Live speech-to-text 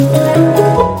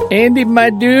Andy, my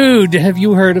dude, have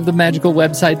you heard of the magical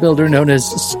website builder known as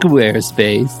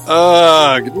Squarespace?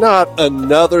 Ugh, not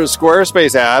another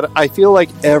Squarespace ad. I feel like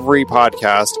every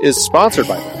podcast is sponsored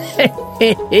by them.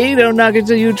 Hey, don't knock it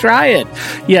till you try it.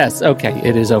 Yes, okay,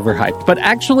 it is overhyped, but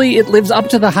actually it lives up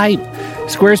to the hype.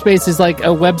 Squarespace is like a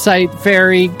website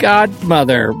fairy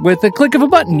godmother. With a click of a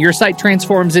button, your site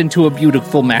transforms into a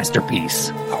beautiful masterpiece.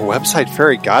 A website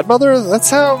fairy godmother? That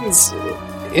sounds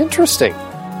interesting.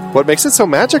 What makes it so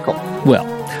magical? Well,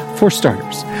 for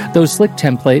starters, those slick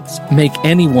templates make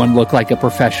anyone look like a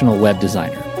professional web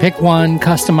designer. Pick one,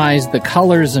 customize the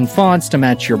colors and fonts to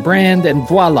match your brand, and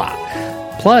voila.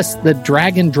 Plus, the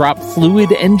drag-and-drop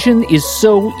fluid engine is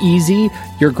so easy,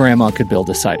 your grandma could build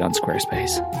a site on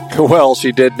Squarespace. Well,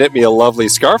 she did knit me a lovely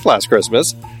scarf last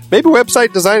Christmas. Maybe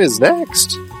website design is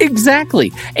next.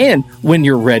 Exactly. And when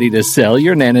you're ready to sell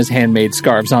your Nana's handmade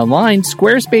scarves online,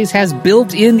 Squarespace has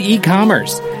built-in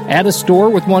e-commerce. Add a store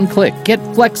with one click. Get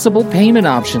flexible payment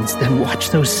options. Then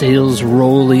watch those sales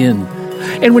roll in.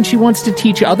 And when she wants to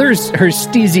teach others her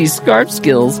steezy scarf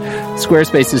skills,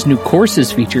 Squarespace's new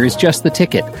courses feature is just the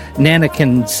ticket. Nana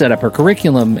can set up her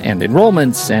curriculum and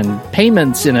enrollments and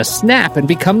payments in a snap and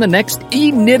become the next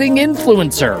e-knitting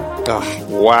influencer. Oh,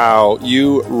 wow,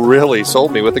 you really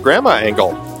sold me with the grandma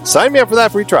angle. Sign me up for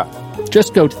that free trial.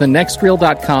 Just go to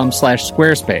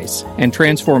thenextreel.com/Squarespace and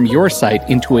transform your site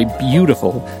into a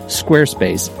beautiful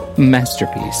Squarespace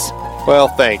masterpiece. Well,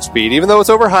 thanks, Pete. Even though it's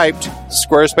overhyped,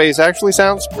 Squarespace actually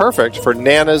sounds perfect for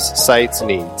Nana's site's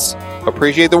needs.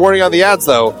 Appreciate the warning on the ads,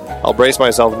 though. I'll brace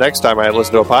myself next time I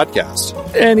listen to a podcast.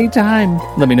 Anytime.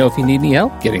 Let me know if you need any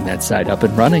help getting that site up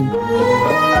and running.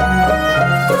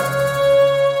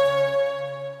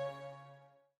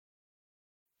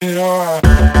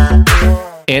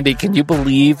 Andy, can you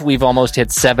believe we've almost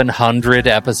hit 700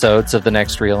 episodes of The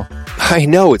Next Reel? I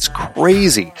know, it's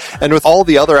crazy. And with all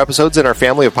the other episodes in our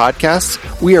family of podcasts,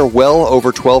 we are well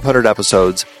over 1,200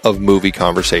 episodes of movie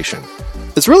conversation.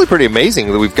 It's really pretty amazing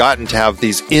that we've gotten to have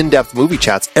these in-depth movie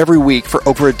chats every week for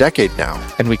over a decade now.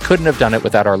 And we couldn't have done it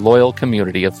without our loyal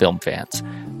community of film fans.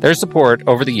 Their support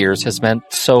over the years has meant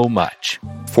so much.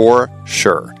 For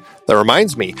sure. That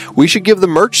reminds me, we should give the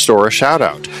merch store a shout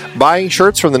out. Buying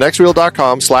shirts from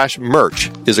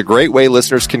thenextreel.com/merch is a great way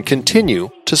listeners can continue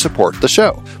to support the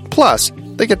show. Plus,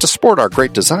 they get to sport our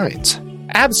great designs.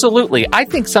 Absolutely. I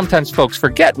think sometimes folks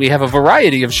forget we have a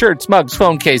variety of shirts, mugs,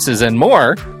 phone cases, and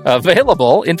more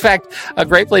available. In fact, a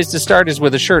great place to start is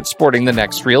with a shirt sporting the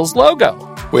Next Reel's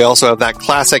logo. We also have that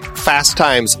classic Fast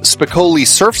Times Spicoli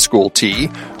Surf School tee,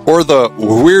 or the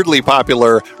weirdly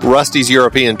popular Rusty's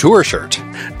European Tour shirt.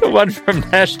 The one from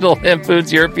National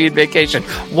Lampoon's European Vacation.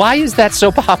 Why is that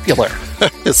so popular?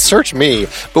 Search me,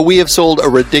 but we have sold a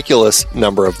ridiculous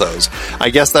number of those.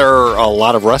 I guess there are a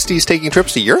lot of Rustys taking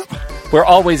trips to Europe? We're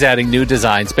always adding new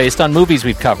designs based on movies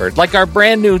we've covered, like our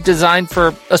brand new design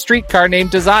for a streetcar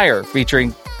named Desire,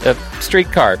 featuring a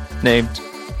streetcar named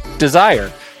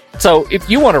Desire. So if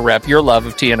you want to rep your love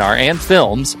of TNR and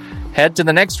films, head to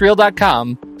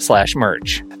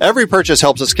thenextreel.com/merch. Every purchase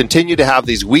helps us continue to have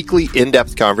these weekly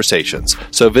in-depth conversations.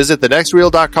 So visit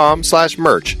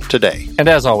thenextreel.com/merch today. And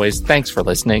as always, thanks for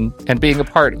listening and being a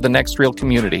part of the Next Reel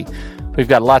community. We've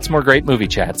got lots more great movie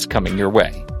chats coming your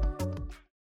way.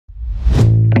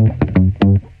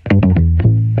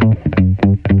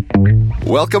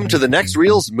 Welcome to the Next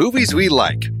Reel's Movies We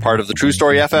Like, part of the True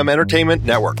Story FM Entertainment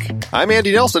Network. I'm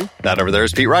Andy Nelson. That over there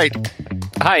is Pete Wright.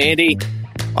 Hi, Andy.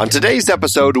 On today's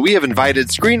episode, we have invited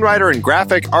screenwriter and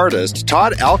graphic artist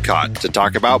Todd Alcott to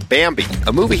talk about Bambi,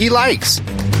 a movie he likes.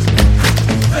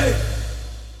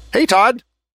 Hey, Todd.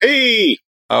 Hey.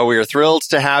 We are thrilled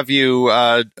to have you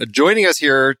joining us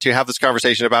here to have this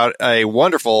conversation about a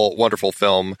wonderful, wonderful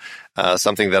film,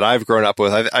 something that I've grown up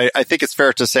with. I think it's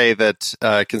fair to say that,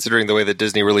 considering the way that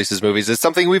Disney releases movies, it's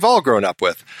something we've all grown up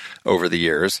with over the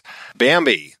years.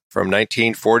 Bambi from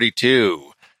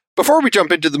 1942. Before we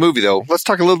jump into the movie, though, let's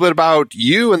talk a little bit about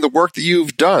you and the work that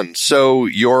you've done. So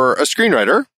you're a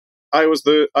screenwriter. I was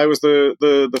the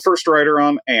first writer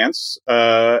on Ants,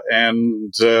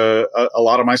 and a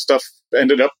lot of my stuff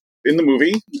ended up in the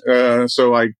movie.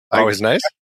 So Always nice.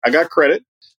 I got credit.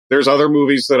 There's other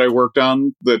movies that I worked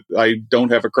on that I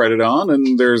don't have a credit on,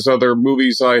 and there's other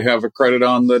movies I have a credit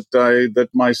on that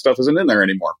my stuff isn't in there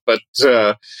anymore. But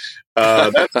that's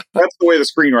the way the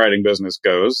screenwriting business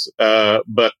goes.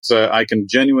 But I can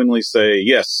genuinely say,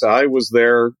 yes, I was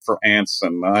there for Ants,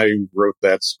 and I wrote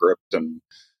that script, and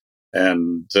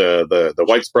the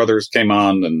Weitz brothers came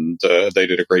on, and they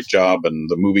did a great job, and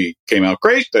the movie came out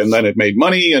great, and then it made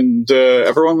money, and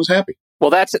everyone was happy. Well,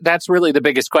 that's really the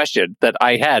biggest question that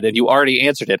I had, and you already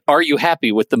answered it. Are you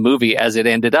happy with the movie as it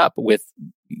ended up with,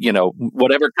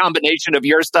 whatever combination of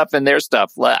your stuff and their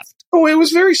stuff left? Oh, it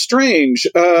was very strange.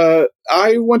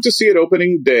 I went to see it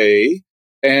opening day,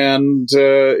 and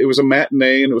it was a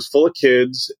matinee, and it was full of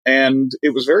kids, and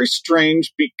it was very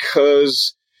strange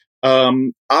because at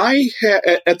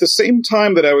the same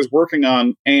time that I was working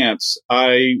on Ants,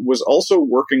 I was also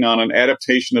working on an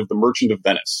adaptation of The Merchant of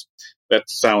Venice. That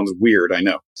sounds weird, I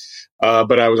know.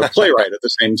 But I was a playwright at the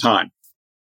same time.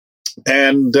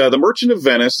 And The Merchant of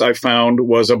Venice, I found,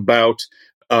 was about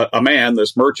a man,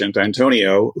 this merchant,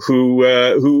 Antonio,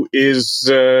 who is,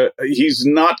 he's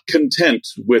not content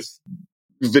with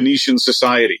Venetian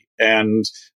society. And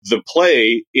the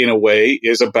play, in a way,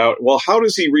 is about, well, how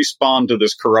does he respond to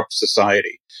this corrupt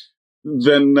society?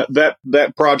 Then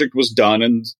that project was done,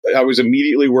 and I was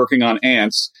immediately working on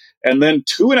Ants. And then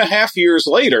 2.5 years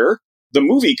later, the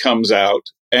movie comes out,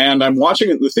 and I'm watching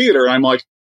it in the theater, and I'm like,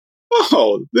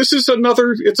 oh, it's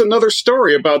another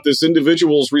story about this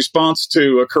individual's response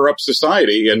to a corrupt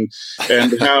society, and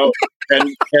how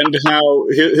and how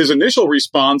his initial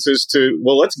response is to,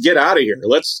 well, let's get out of here.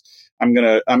 I'm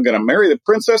gonna marry the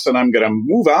princess, and I'm gonna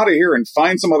move out of here and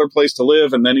find some other place to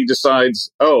live. And then he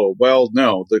decides, oh, well,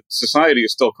 no, the society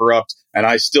is still corrupt, and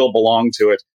I still belong to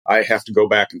it. I have to go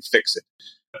back and fix it.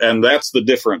 And that's the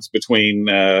difference between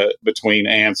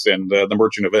Ants and The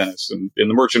Merchant of Venice. And in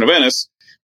The Merchant of Venice,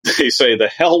 they say, the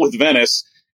hell with Venice.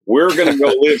 We're going to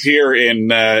go live here in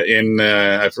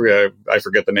I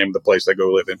forget the name of the place they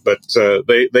go live in, but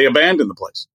they abandon the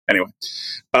place anyway.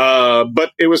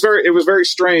 But it was very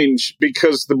strange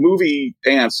because the movie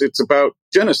Ants, it's about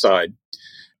genocide,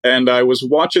 and I was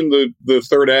watching the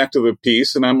third act of the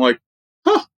piece, and I'm like,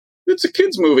 huh, it's a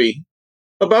kids movie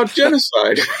about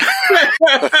genocide. It's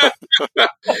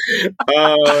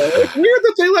weird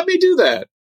that they let me do that.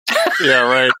 Yeah,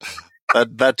 right.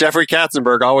 That Jeffrey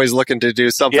Katzenberg always looking to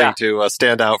do something to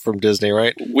stand out from Disney,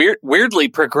 right? Weirdly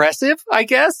progressive, I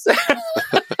guess. Yeah,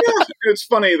 it's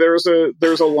funny. There's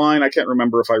a line, I can't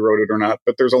remember if I wrote it or not,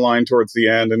 but there's a line towards the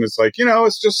end, and it's like,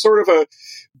 it's just sort of a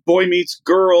boy meets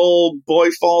girl,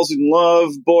 boy falls in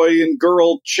love, boy and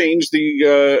girl change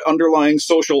the underlying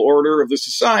social order of the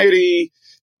society.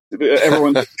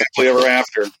 Everyone's happily ever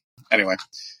after. Anyway.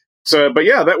 But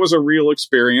yeah, that was a real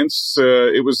experience.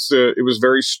 It was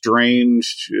very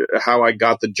strange how I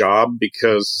got the job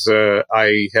because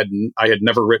I had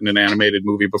never written an animated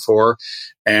movie before,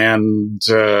 and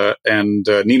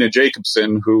Nina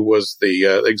Jacobson, who was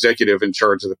the executive in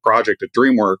charge of the project at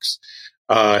DreamWorks,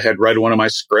 had read one of my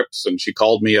scripts, and she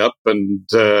called me up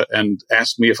and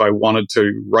asked me if I wanted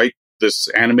to write this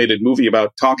animated movie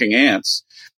about talking ants.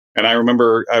 And I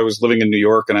remember I was living in New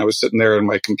York, and I was sitting there on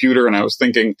my computer, and I was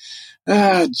thinking,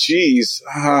 geez,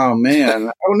 oh man,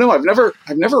 I don't know. I've never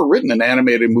written an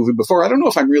animated movie before. I don't know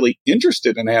if I'm really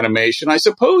interested in animation. I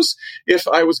suppose if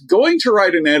I was going to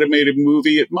write an animated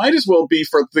movie, it might as well be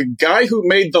for the guy who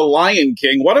made The Lion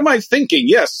King. What am I thinking?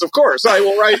 Yes, of course, I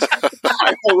will write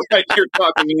your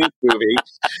talking ant movie.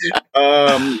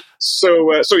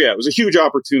 So yeah, it was a huge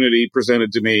opportunity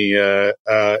presented to me,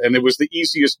 and it was the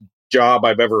easiest job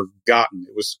I've ever gotten.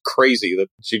 It was crazy that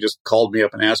she just called me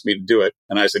up and asked me to do it,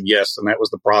 and I said yes, and that was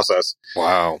the process.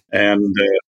 Wow. And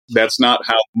that's not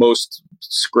how most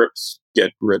scripts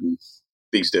get written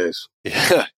these days.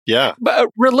 Yeah. But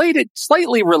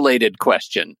slightly related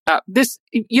question. This,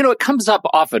 it comes up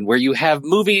often where you have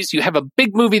movies, you have a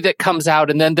big movie that comes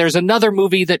out, and then there's another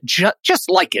movie that just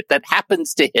like it, that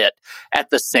happens to hit at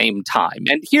the same time.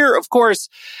 And here, of course,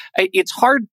 it's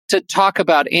hard to talk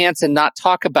about Ants and not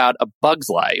talk about A Bug's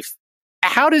Life.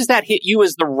 How does that hit you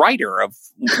as the writer of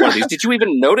one of these? Did you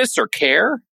even notice or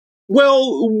care?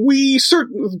 Well,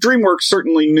 DreamWorks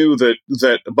certainly knew that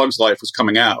A Bug's Life was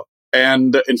coming out.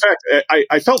 And in fact,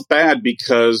 I felt bad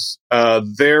because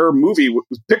their movie,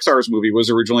 Pixar's movie, was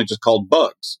originally just called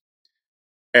Bugs.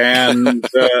 And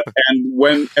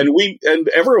everyone at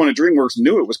DreamWorks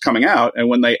knew it was coming out. And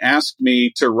when they asked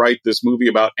me to write this movie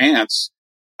about ants,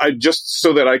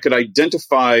 so that I could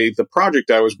identify the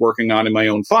project I was working on in my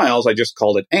own files, I just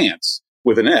called it Ants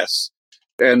with an S.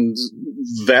 And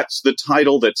that's the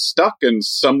title that stuck. And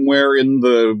somewhere in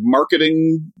the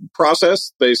marketing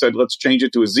process, they said, let's change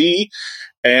it to a Z.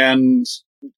 And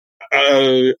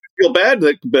I feel bad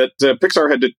that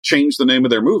Pixar had to change the name of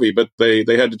their movie, but they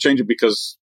had to change it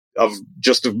because of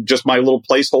just my little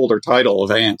placeholder title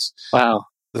of Ants. Wow.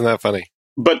 Isn't that funny?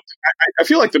 But I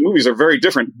feel like the movies are very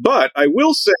different. But I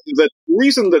will say that the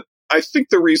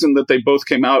reason that they both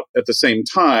came out at the same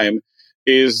time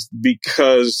is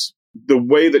because the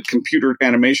way that computer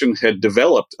animation had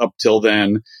developed up till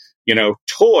then,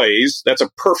 Toys, that's a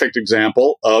perfect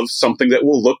example of something that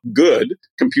will look good,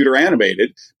 computer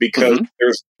animated, because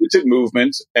there's limited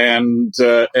movement and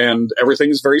everything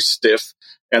is very stiff,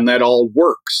 and that all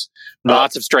works.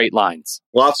 Lots of straight lines.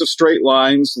 Lots of straight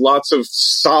lines, lots of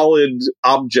solid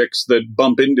objects that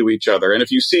bump into each other. And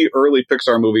if you see early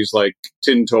Pixar movies like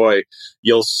Tin Toy,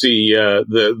 you'll see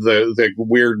the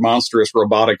weird, monstrous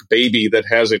robotic baby that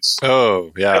has its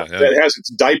that has its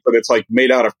diaper that's like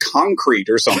made out of concrete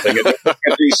or something. It doesn't have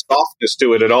any softness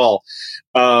to it at all.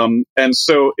 And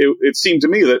so it seemed to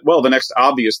me that, well, the next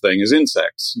obvious thing is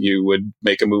insects. You would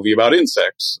make a movie about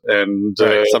insects, and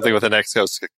something with an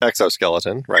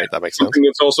exoskeleton, right? That makes sense. Something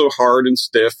that's also hard and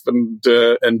stiff and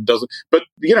doesn't. But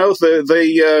the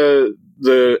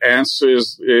ants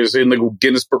is in the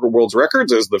Guinness Book of World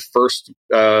Records as the first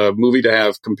movie to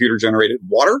have computer generated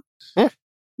water.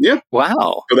 Yeah.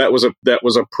 Wow. So that was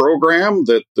a program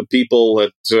that the people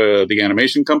at the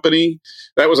animation company.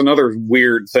 That was another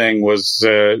weird thing.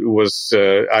 I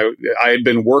had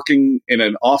been working in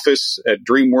an office at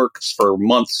DreamWorks for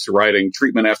months, writing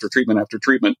treatment after treatment after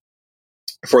treatment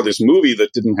for this movie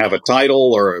that didn't have a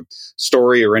title or a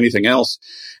story or anything else.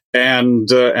 And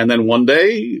then one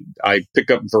day I pick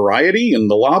up Variety in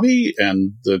the lobby,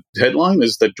 and the headline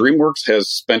is that DreamWorks has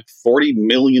spent $40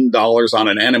 million on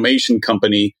an animation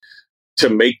company to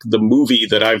make the movie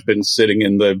that I've been sitting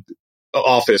in the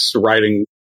office writing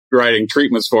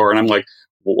treatments for. And I'm like,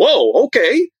 whoa,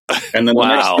 okay. And then the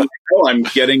next thing I know, I'm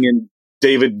getting in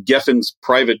David Geffen's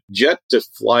private jet to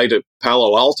fly to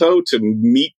Palo Alto to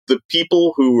meet the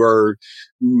people who are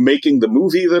making the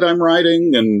movie that I'm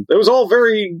writing, and it was all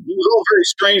very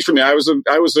strange for me. I was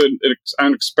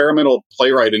an experimental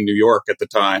playwright in New York at the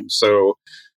time, so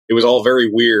it was all very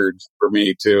weird for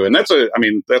me too. And that's a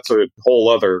whole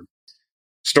other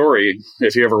story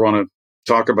if you ever want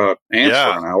to talk about ants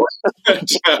for an hour.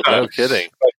 No kidding.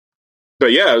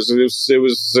 But yeah,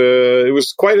 it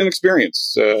was quite an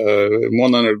experience.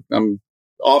 One that I'm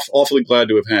awfully glad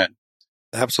to have had.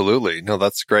 Absolutely. No,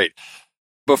 that's great.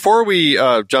 Before we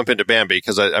jump into Bambi,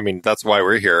 because I mean, that's why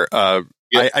we're here.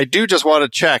 I do just want to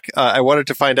check. I wanted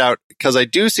to find out, because I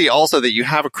do see also that you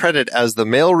have a credit as the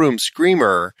mailroom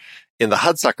screamer in the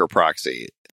Hudsucker Proxy.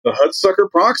 The Hudsucker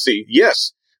Proxy,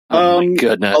 yes. Oh my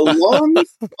goodness.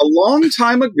 a long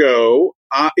time ago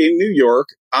in New York,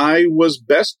 I was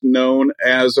best known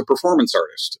as a performance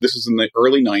artist. This is in the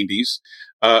early 90s.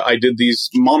 I did these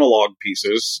monologue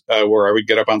pieces where I would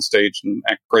get up on stage and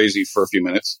act crazy for a few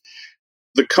minutes.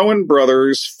 The Coen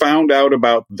brothers found out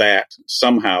about that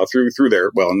somehow through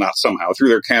their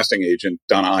casting agent,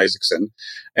 Donna Isaacson.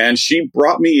 And she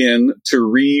brought me in to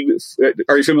read.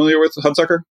 Are you familiar with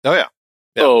Hudsucker? Oh, yeah.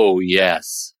 Yeah. Oh,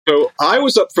 yes. So I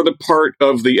was up for the part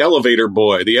of the elevator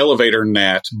boy, the elevator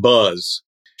gnat, Buzz.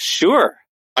 Sure.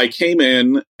 I came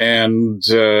in and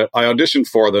I auditioned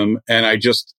for them, and I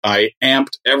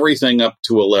amped everything up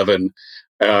to 11.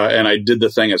 And I did the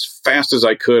thing as fast as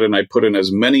I could, and I put in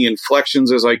as many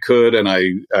inflections as I could, and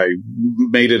I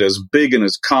made it as big and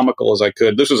as comical as I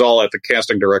could. This was all at the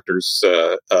casting director's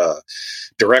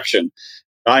direction.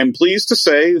 I'm pleased to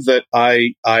say that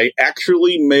I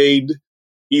actually made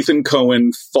Ethan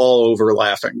Coen fall over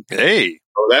laughing. Hey.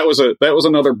 So that was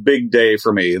another big day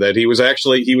for me, that he was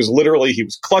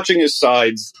clutching his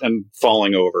sides and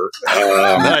falling over.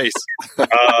 Nice.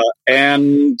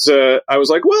 And I was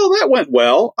like, well, that went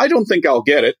well. I don't think I'll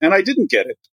get it. And I didn't get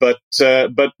it. But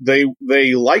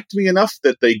they liked me enough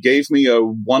that they gave me a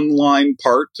one-line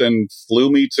part and flew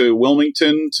me to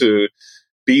Wilmington to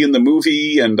be in the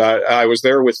movie. And I was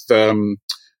there with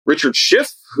Richard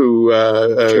Schiff, who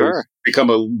Sure. become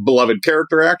a beloved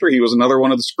character actor. He was another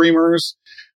one of the Screamers.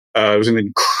 It was an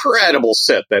incredible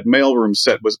set. That mailroom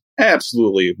set was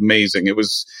absolutely amazing. It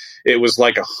was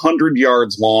like 100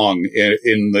 yards long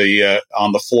in the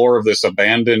on the floor of this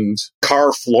abandoned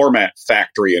car floor mat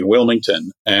factory in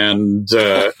Wilmington. And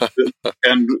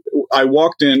and I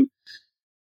walked in,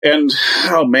 and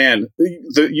oh man,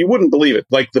 you wouldn't believe it.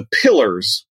 Like the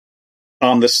pillars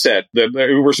on the set that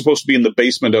we were supposed to be in the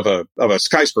basement of a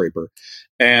skyscraper,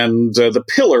 and the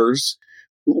pillars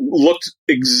looked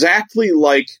exactly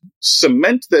like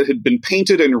cement that had been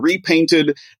painted and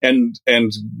repainted and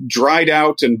dried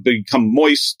out and become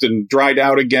moist and dried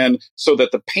out again, so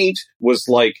that the paint was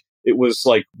like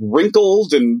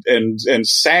wrinkled and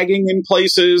sagging in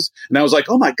places. And I was like,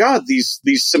 oh my God, these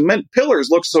cement pillars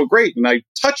look so great. And I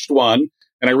touched one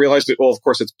and I realized that, well, of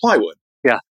course it's plywood.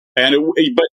 Yeah. And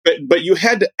but you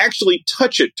had to actually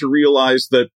touch it to realize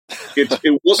that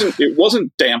it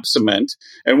wasn't damp cement.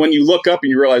 And when you look up and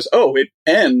you realize, oh, it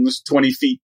ends 20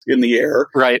 feet in the air.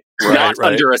 Right. Not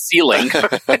under a ceiling.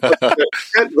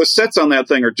 The sets on that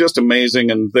thing are just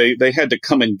amazing, and they had to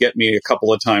come and get me a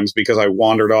couple of times because I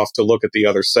wandered off to look at the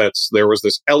other sets. There was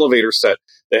this elevator set.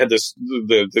 They had this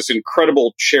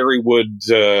incredible cherry wood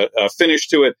finish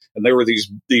to it, and there were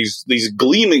these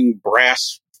gleaming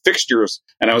brass fixtures,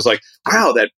 and I was like,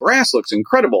 wow, that brass looks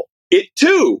incredible. It,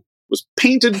 too, was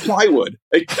painted plywood.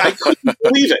 I couldn't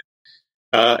believe it.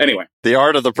 Anyway. The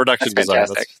art of the production design.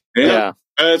 Yeah.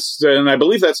 And I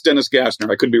believe that's Dennis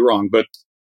Gassner. I could be wrong, but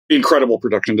incredible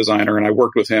production designer. And I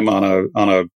worked with him on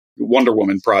a Wonder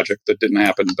Woman project that didn't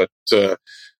happen, but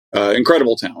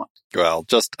incredible talent. Well,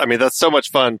 that's so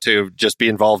much fun to just be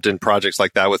involved in projects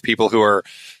like that with people who are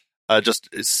just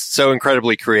so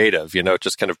incredibly creative. It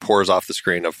just kind of pours off the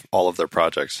screen of all of their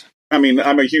projects. I mean,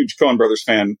 I'm a huge Coen Brothers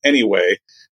fan anyway.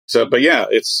 So, but yeah,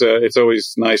 it's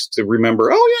always nice to remember,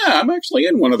 oh yeah, I'm actually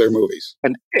in one of their movies.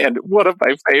 And one of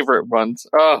my favorite ones.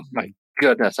 Oh my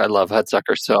goodness, I love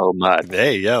Hudsucker so much.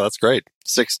 Hey, yeah, that's great.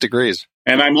 6 Degrees.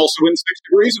 And I'm also in 6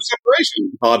 Degrees of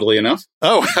Separation, oddly enough.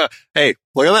 Oh, hey,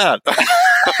 look at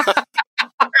that.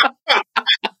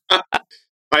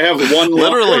 I have one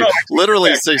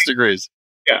literally 6 Degrees.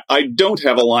 Yeah, I don't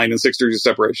have a line in 6 Degrees of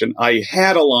Separation. I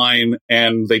had a line,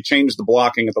 and they changed the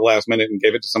blocking at the last minute and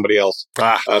gave it to somebody else.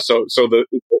 So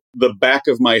the back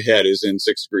of my head is in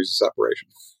 6 Degrees of Separation.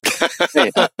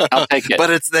 Hey, I'll take it. But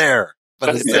it's there.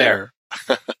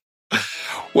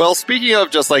 Well, speaking of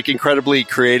just like incredibly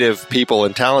creative people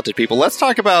and talented people, let's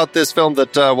talk about this film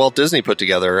that Walt Disney put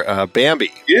together,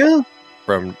 Bambi. Yeah.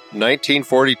 From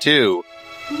 1942.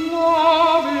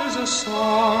 Love is a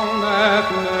song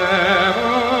that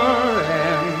never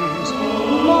ends.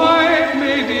 Life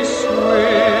may be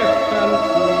swift and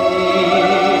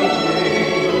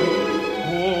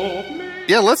fleeting.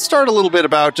 Yeah, let's start a little bit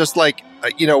about just like,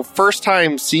 first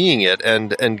time seeing it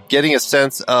and getting a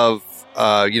sense of,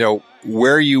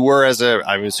 where you were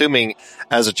I'm assuming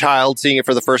as a child seeing it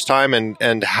for the first time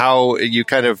and how you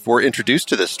kind of were introduced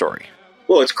to this story.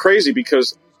 Well, it's crazy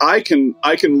because I can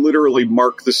literally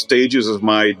mark the stages of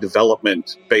my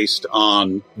development based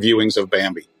on viewings of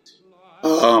Bambi.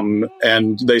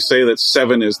 And they say that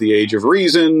 7 is the age of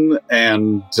reason.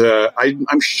 And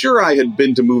I'm sure I had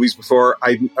been to movies before.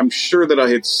 I'm sure that I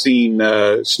had seen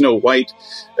Snow White.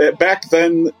 Back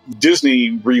then,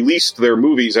 Disney released their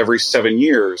movies every 7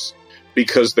 years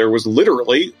because there was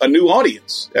literally a new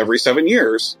audience every 7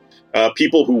 years.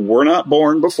 People who were not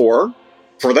born before,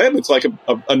 for them, it's like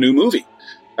a new movie.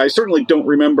 I certainly don't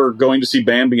remember going to see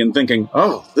Bambi and thinking,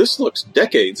 oh, this looks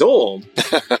decades old.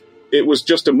 It was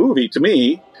just a movie to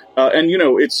me. And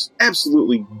it's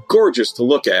absolutely gorgeous to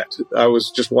look at. I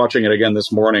was just watching it again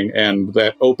this morning, and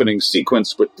that opening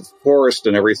sequence with the forest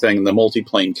and everything, and the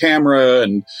multi-plane camera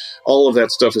and all of that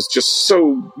stuff is just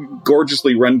so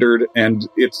gorgeously rendered. And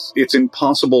it's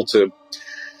impossible to,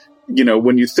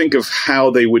 when you think of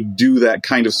how they would do that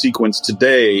kind of sequence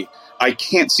today, I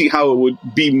can't see how it would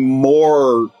be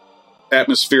more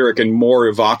atmospheric and more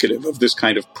evocative of this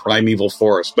kind of primeval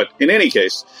forest. But in any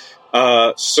case,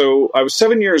 so I was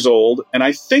 7 years old, and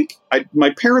I think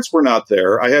my parents were not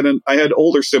there. I had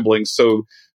older siblings, so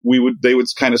they would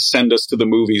kind of send us to the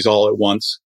movies all at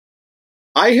once.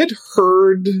 I had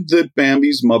heard that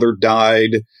Bambi's mother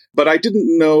died, but I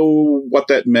didn't know what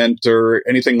that meant or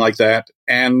anything like that.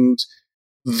 And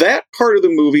that part of the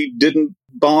movie didn't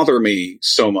bother me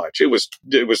so much. It was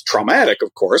traumatic,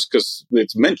 of course, because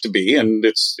it's meant to be, and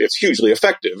it's hugely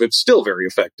effective. It's still very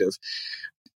effective.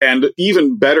 And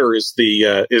even better is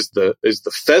the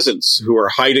pheasants who are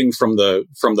hiding from the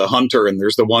hunter, and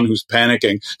there's the one who's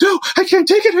panicking. No, I can't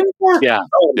take it anymore. Yeah.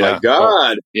 Oh my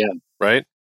God. Yeah. Right.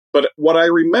 But what I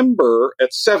remember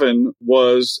at 7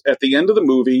 was at the end of the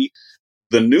movie,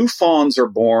 the new fawns are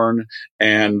born,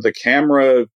 and the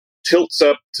camera tilts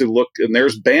up to look, and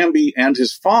there's Bambi and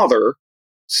his father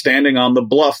standing on the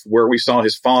bluff where we saw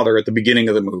his father at the beginning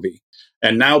of the movie.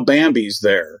 And now Bambi's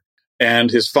there,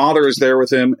 and his father is there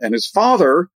with him, and his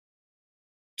father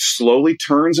slowly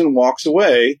turns and walks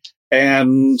away.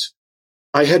 And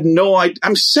I had no idea.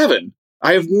 I'm 7.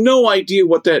 I have no idea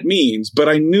what that means, but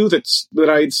I knew that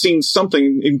I had seen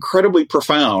something incredibly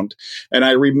profound. And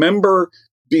I remember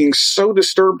being so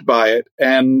disturbed by it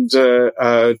and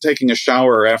taking a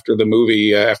shower after the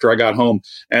movie, after I got home.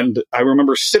 And I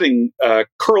remember sitting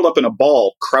curled up in a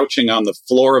ball, crouching on the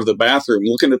floor of the bathroom,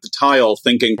 looking at the tile,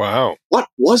 thinking, wow, what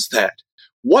was that?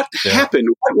 What happened?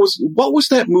 What was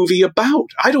that movie about?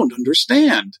 I don't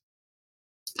understand.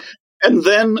 And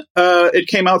then it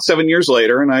came out 7 years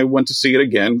later, and I went to see it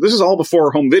again. This is all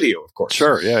before home video, of course.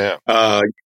 Sure, yeah.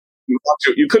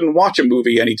 You couldn't watch a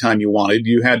movie anytime you wanted.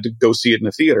 You had to go see it in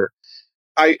a theater.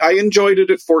 I enjoyed it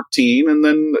at 14, and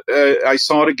then I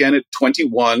saw it again at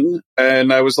 21,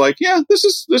 and I was like, yeah, this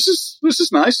is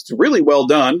nice. It's really well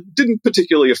done. Didn't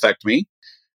particularly affect me.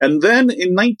 And then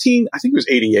in I think it was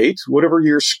 88, whatever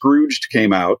year Scrooged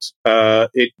came out,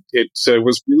 it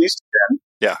was released again.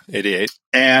 Yeah, 88.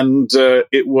 And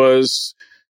it was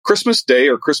Christmas Day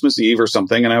or Christmas Eve or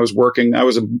something, and I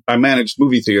managed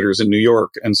movie theaters in New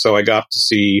York, and so I got to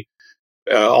see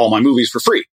all my movies for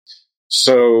free.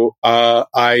 So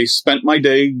I spent my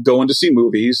day going to see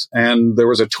movies, and there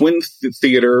was a twin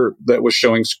theater that was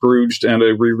showing Scrooged and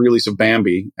a re-release of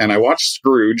Bambi, and I watched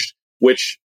Scrooged,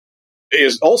 which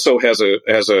also has a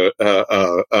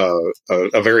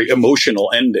very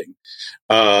emotional ending,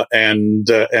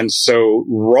 and so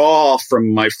raw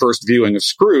from my first viewing of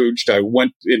Scrooged, I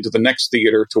went into the next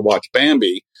theater to watch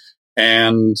Bambi,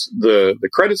 and the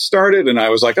credits started, and I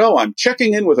was like, oh, I'm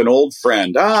checking in with an old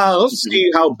friend. Let's see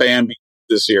how Bambi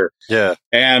this year. Yeah.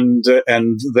 And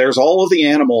there's all of the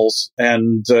animals,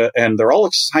 and they're all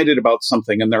excited about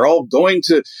something, and they're all going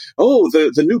to,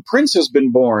 the new prince has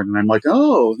been born. And I'm like,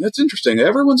 oh, that's interesting.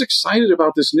 Everyone's excited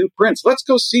about this new prince. Let's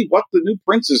go see what the new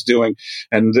prince is doing.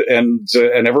 And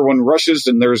everyone rushes,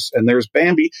 and there's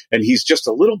Bambi, and he's just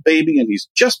a little baby, and he's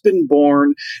just been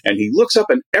born, and he looks up,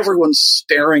 and everyone's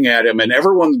staring at him, and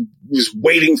everyone was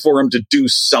waiting for him to do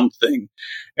something.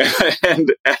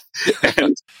 And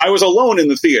I was alone in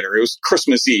the theater. It was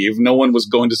Christmas Eve. No one was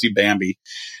going to see Bambi.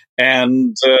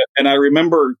 And I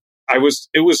remember it was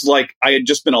like I had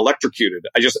just been electrocuted.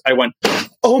 I went,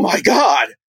 oh my God,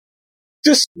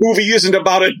 this movie isn't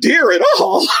about a deer at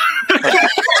all. And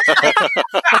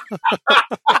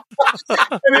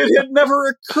it had never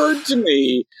occurred to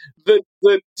me that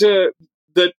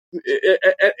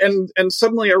and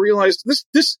suddenly I realized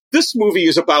this movie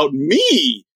is about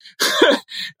me.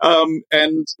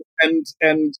 And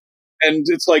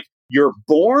it's like you're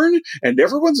born and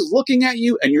everyone's looking at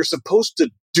you and you're supposed to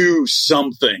do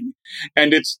something,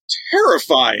 and it's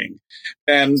terrifying.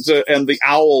 And the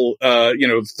owl,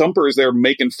 Thumper is there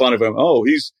making fun of him. Oh,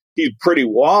 he's pretty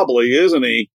wobbly, isn't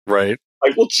he? Right.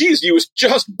 Like, well, geez, he was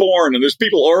just born, and there's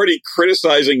people already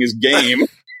criticizing his game.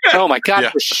 Oh my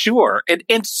God, for sure.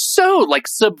 And so like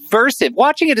subversive.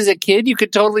 Watching it as a kid, you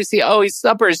could totally see,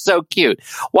 Thumper is so cute.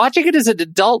 Watching it as an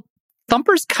adult,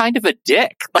 Thumper's kind of a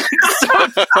dick. Like, so,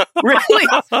 really,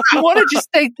 you want to just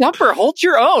say, Thumper, hold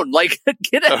your own. Like,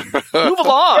 move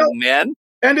along, man.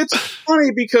 And it's funny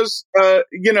because,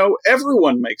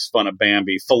 everyone makes fun of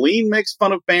Bambi. Feline makes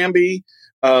fun of Bambi.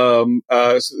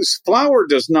 Flower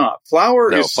does not. Flower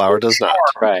does not.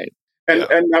 Right.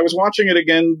 And I was watching it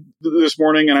again this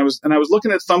morning, and I was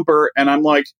looking at Thumper, and I'm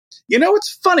like,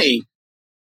 it's funny.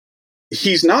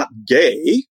 He's not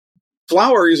gay.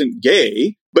 Flower isn't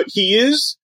gay, but he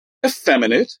is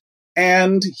effeminate,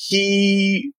 and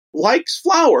he likes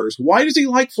flowers. Why does he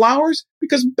like flowers?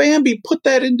 Because Bambi put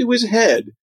that into his head,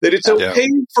 that it's okay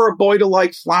for a boy to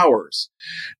like flowers.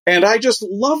 And I just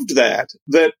loved that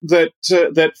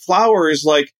Flower is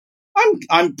like,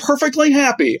 I'm perfectly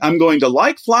happy. I'm going to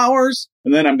like flowers,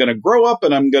 and then I'm going to grow up,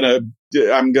 and I'm going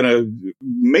to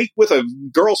mate with a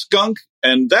girl skunk,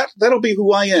 and that'll be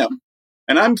who I am.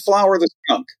 And I'm Flower the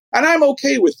skunk, and I'm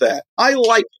okay with that. I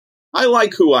like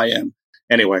who I am.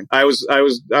 Anyway,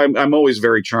 I'm always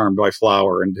very charmed by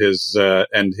Flower and his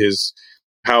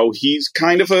how he's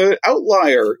kind of an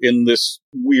outlier in this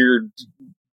weird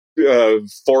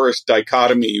forest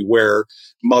dichotomy where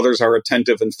mothers are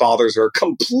attentive and fathers are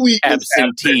completely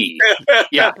absentee.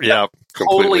 Yeah,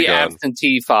 totally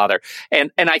absentee father.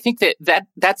 And I think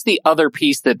that's the other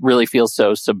piece that really feels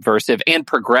so subversive and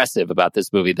progressive about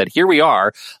this movie, that here we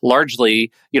are,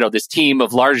 largely, this team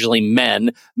of largely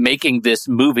men making this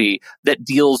movie that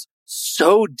deals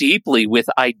so deeply with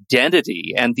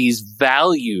identity and these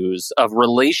values of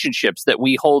relationships that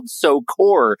we hold so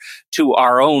core to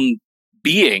our own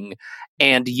being,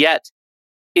 and yet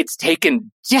it's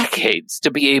taken decades to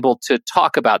be able to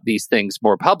talk about these things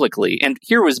more publicly. And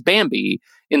here was Bambi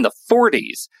in the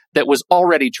 40s that was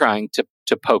already trying to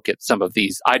poke at some of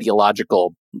these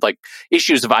ideological, like,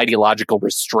 issues of ideological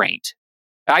restraint.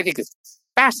 I think it's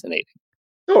fascinating.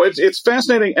 No, it's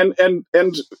fascinating, and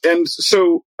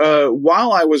so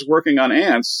while I was working on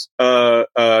Ants,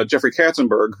 Jeffrey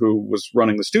Katzenberg, who was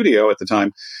running the studio at the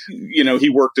time, he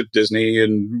worked at Disney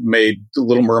and made The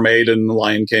Little Mermaid and The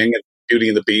Lion King and Beauty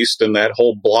and the Beast and that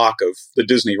whole block of the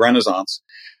Disney Renaissance.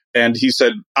 And he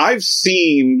said, I've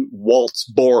seen Walt's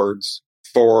boards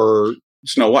for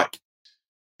Snow White.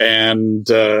 And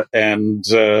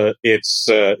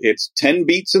it's 10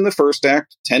 beats in the first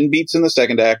act, 10 beats in the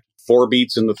second act, 4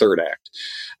 beats in the third act.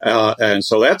 And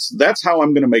so that's how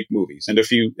I'm going to make movies. And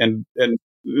if you, and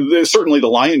certainly The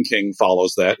Lion King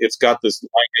follows that. It's got this,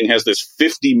 Lion King has this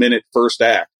 50-minute first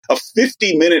act, a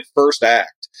 50-minute first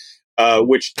act,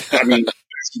 which, I mean,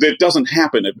 it doesn't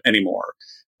happen anymore.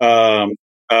 And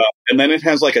then it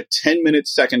has like a 10-minute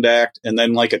second act and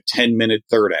then like a 10-minute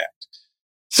third act.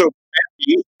 So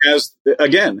Bambi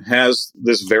has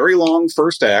this very long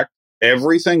first act,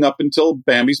 everything up until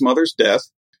Bambi's mother's death.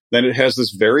 Then it has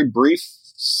this very brief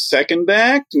second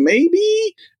act,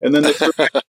 maybe, and then the third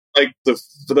act, like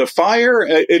the fire.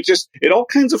 It all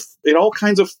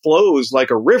kinds of flows like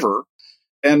a river,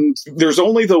 and there's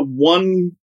only the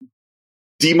one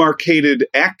demarcated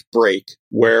act break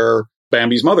where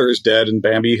Bambi's mother is dead and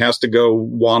Bambi has to go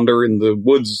wander in the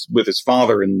woods with his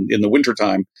father in the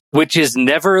wintertime. Which is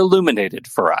never illuminated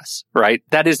for us, right?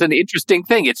 That is an interesting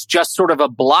thing. It's just sort of a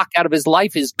block out of his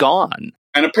life is gone.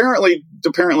 And apparently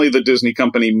the Disney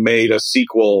company made a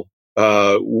sequel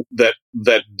that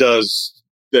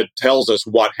tells us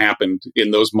what happened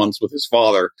in those months with his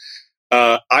father.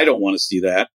 I don't want to see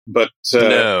that, but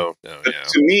no.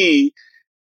 To me,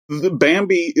 the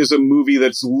Bambi is a movie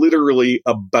that's literally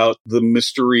about the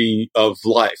mystery of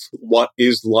life. What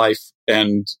is life,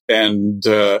 and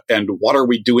what are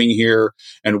we doing here,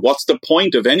 and what's the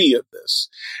point of any of this?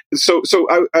 So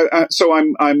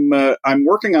I'm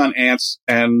working on Ants,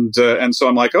 and so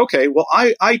I'm like, okay, well,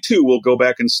 I too will go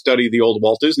back and study the old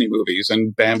Walt Disney movies,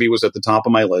 and Bambi was at the top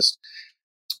of my list.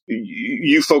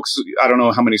 You folks, I don't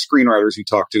know how many screenwriters you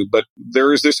talk to, but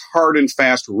there is this hard and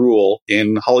fast rule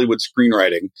in Hollywood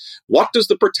screenwriting. What does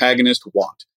the protagonist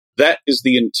want? That is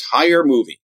the entire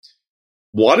movie.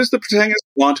 What does the protagonist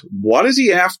want? What is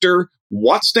he after?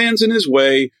 What stands in his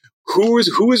way? Who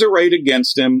is arrayed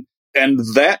against him? And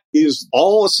that is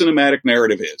all a cinematic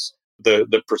narrative is.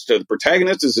 The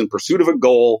protagonist is in pursuit of a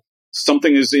goal.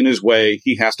 Something is in his way.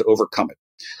 He has to overcome it.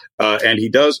 And he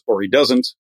does or he doesn't.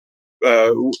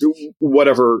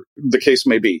 Whatever the case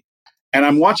may be. And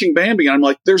I'm watching Bambi and I'm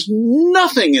like, there's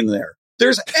nothing in there.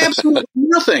 There's absolutely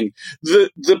nothing.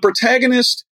 The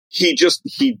protagonist, he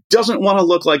doesn't want to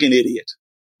look like an idiot.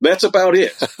 That's about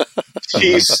it.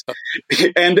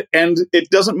 And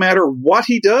it doesn't matter what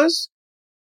he does.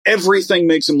 Everything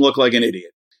makes him look like an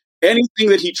idiot. Anything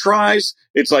that he tries,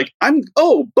 it's like,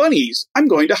 bunnies, I'm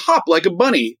going to hop like a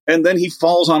bunny. And then he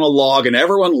falls on a log and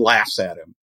everyone laughs at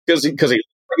him because he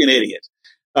an idiot.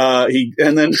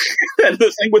 And then and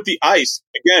the thing with the ice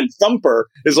again, Thumper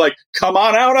is like, come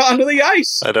on out onto the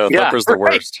ice. I know, Thumper's the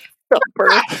worst. Thumper.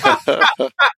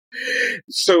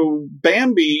 So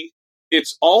Bambi,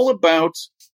 it's all about,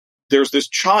 there's this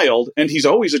child, and he's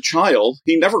always a child,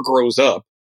 he never grows up,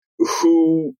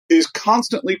 who is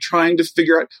constantly trying to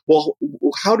figure out, well,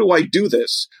 how do I do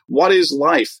this? What is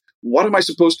life? What am I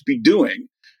supposed to be doing?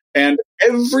 And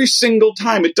every single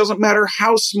time, it doesn't matter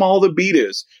how small the beat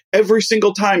is, every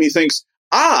single time he thinks,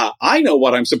 I know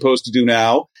what I'm supposed to do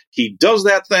now. He does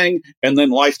that thing, and then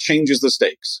life changes the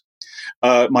stakes.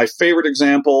 My favorite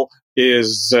example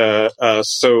is, so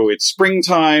it's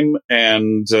springtime,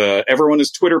 and everyone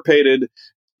is Twitter-pated.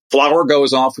 Flower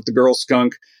goes off with the girl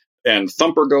skunk, and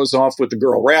Thumper goes off with the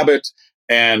girl rabbit,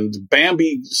 and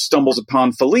Bambi stumbles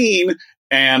upon Feline,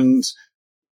 and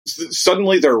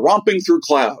suddenly they're romping through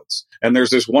clouds, and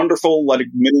there's this wonderful, like,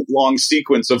 minute-long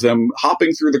sequence of them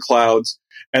hopping through the clouds,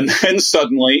 and then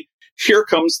suddenly here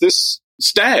comes this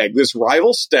stag, this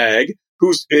rival stag,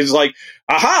 who is like,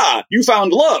 aha, you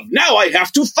found love, now I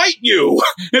have to fight you.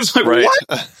 It's like, right. What?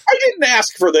 I didn't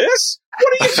ask for this.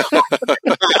 What are you talking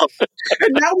about?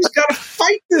 And now he's got to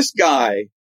fight this guy.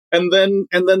 And then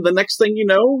the next thing you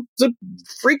know, the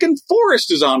freaking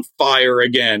forest is on fire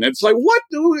again. It's like, what?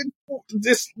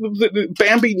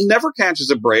 Bambi never catches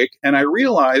a break. And I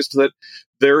realized that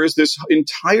there is this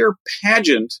entire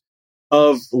pageant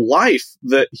of life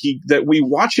that we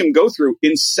watch him go through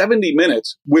in 70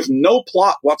 minutes with no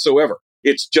plot whatsoever.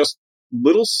 It's just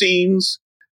little scenes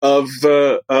of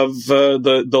the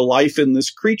life in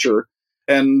this creature,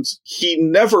 and he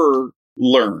never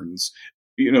learns.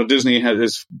 You know, Disney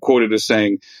is quoted as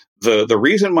saying, the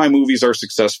reason my movies are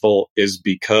successful is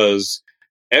because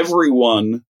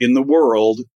everyone in the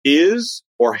world is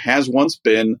or has once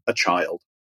been a child.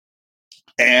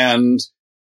 And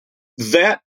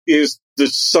that is the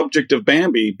subject of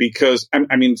Bambi, because,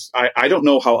 I don't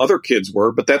know how other kids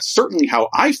were, but that's certainly how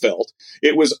I felt.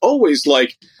 It was always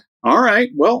like, all right,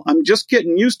 well, I'm just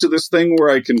getting used to this thing where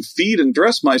I can feed and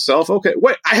dress myself. Okay,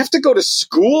 wait, I have to go to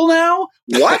school now?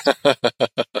 What?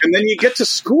 And then you get to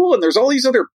school and there's all these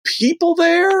other people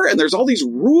there and there's all these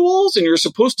rules and you're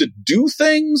supposed to do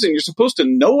things and you're supposed to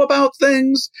know about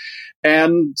things.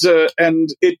 And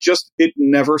it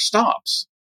never stops.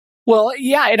 Well,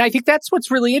 yeah, and I think that's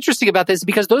what's really interesting about this,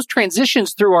 because those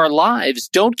transitions through our lives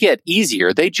don't get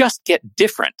easier. They just get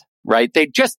different, right? They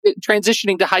just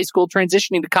transitioning to high school,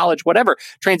 transitioning to college, whatever,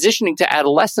 transitioning to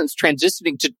adolescence,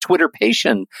 transitioning to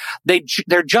Twitterpation.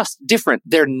 They're just different.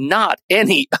 They're not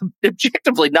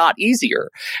objectively not easier.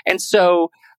 And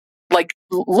so, like,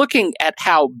 looking at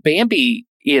how Bambi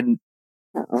in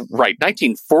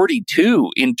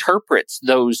 1942 interprets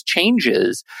those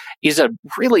changes is a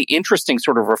really interesting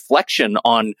sort of reflection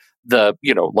on the,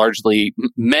 largely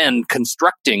men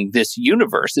constructing this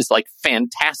universe, this like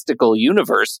fantastical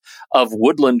universe of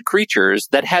woodland creatures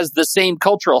that has the same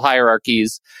cultural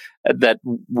hierarchies that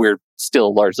we're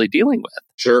still largely dealing with.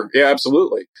 Sure. Yeah,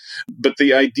 absolutely. But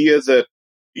the idea that,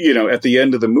 at the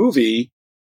end of the movie,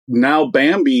 now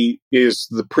Bambi is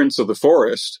the prince of the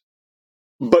forest.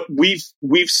 But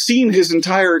we've seen his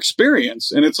entire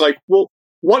experience, and it's like, well,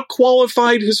 what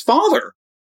qualified his father?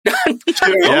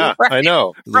 Yeah, right. I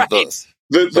know. Right.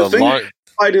 The thing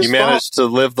he managed to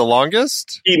live the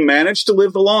longest? He managed to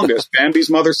live the longest.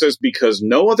 Bambi's mother says, because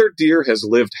no other deer has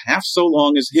lived half so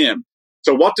long as him.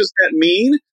 So what does that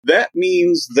mean? That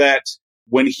means that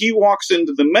when he walks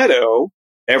into the meadow,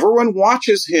 everyone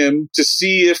watches him to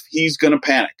see if he's going to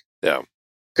panic. Yeah.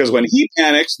 Because when he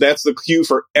panics, that's the cue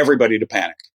for everybody to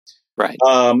panic. Right.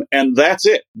 And that's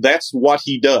it. That's what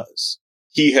he does.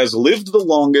 He has lived the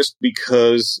longest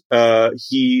because they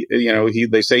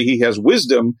say he has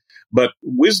wisdom, but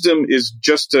wisdom is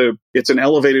it's an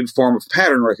elevated form of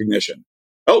pattern recognition.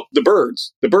 Oh, the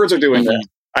birds are doing that.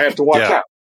 I have to watch out.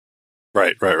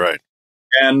 Right.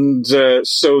 And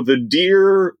so the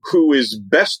deer who is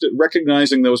best at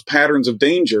recognizing those patterns of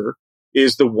danger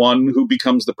is the one who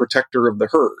becomes the protector of the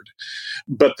herd.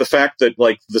 But the fact that,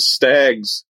 like, the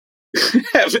stags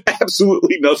have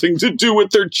absolutely nothing to do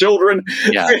with their children.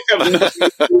 Yeah. They have nothing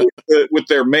to do with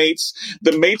their mates.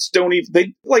 The mates don't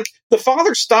even, the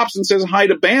father stops and says hi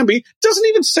to Bambi, doesn't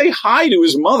even say hi to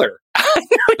his mother.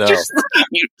 No. Just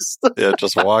leaves. Yeah,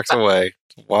 just walks away.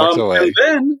 Away.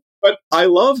 But I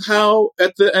love how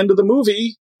at the end of the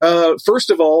movie,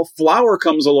 first of all, Flower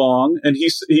comes along and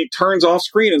he turns off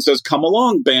screen and says, "Come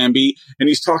along, Bambi." And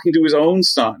he's talking to his own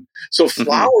son. So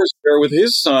Flower's there with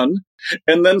his son.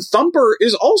 And then Thumper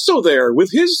is also there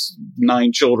with his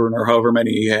 9 children or however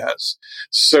many he has.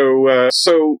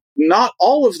 So not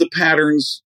all of the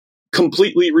patterns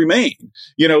completely remain.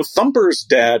 Thumper's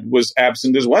dad was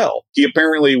absent as well. He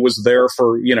apparently was there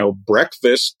for,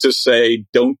 breakfast to say,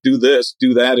 don't do this,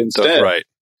 do that instead. Right.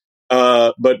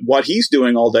 But what he's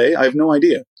doing all day, I have no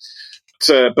idea.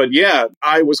 But yeah,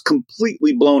 I was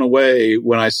completely blown away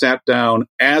when I sat down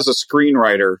as a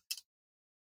screenwriter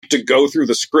to go through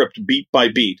the script beat by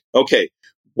beat. Okay,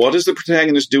 what is the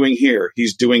protagonist doing here?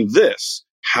 He's doing this.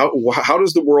 How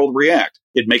does the world react?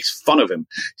 It makes fun of him.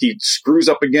 He screws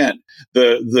up again.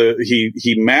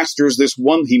 He masters this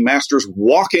one. He masters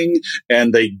walking,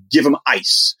 and they give him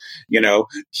ice. He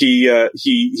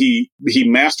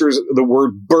masters the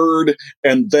word bird,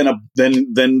 and then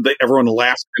everyone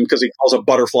laughs at him because he calls a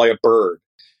butterfly a bird.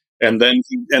 And then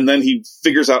he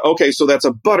figures out, okay, so that's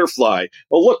a butterfly.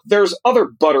 Oh, look, there's other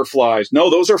butterflies. No,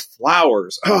 those are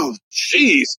flowers. Oh,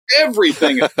 jeez,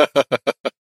 everything.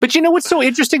 But what's so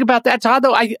interesting about that, Todd,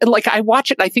 though? I watch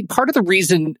it, and I think part of the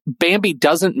reason Bambi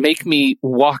doesn't make me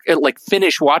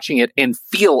finish watching it and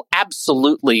feel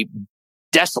absolutely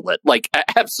desolate,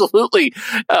 absolutely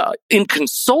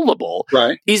inconsolable,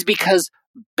 right, is because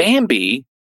Bambi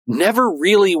never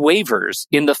really wavers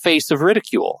in the face of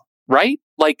ridicule, right?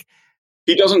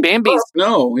 He doesn't.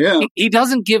 He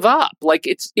doesn't give up.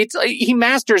 He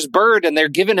masters bird, and they're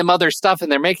giving him other stuff,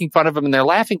 and they're making fun of him, and they're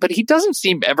laughing, but he doesn't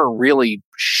seem ever really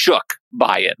shook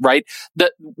by it, right?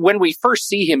 When we first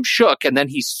see him shook, and then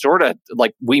he's sort of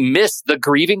we miss the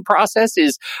grieving process.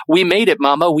 Is we made it,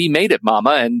 Mama,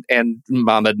 and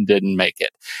Mama didn't make it,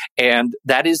 and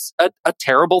that is a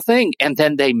terrible thing. And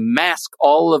then they mask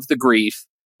all of the grief,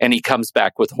 and he comes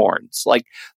back with horns,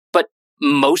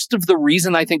 most of the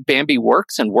reason I think Bambi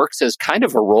works as kind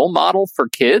of a role model for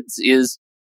kids is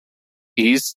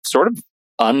he's sort of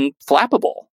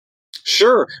unflappable.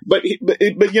 Sure. But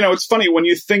it's funny when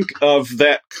you think of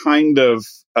that kind of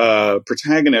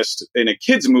protagonist in a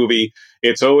kid's movie,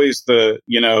 it's always the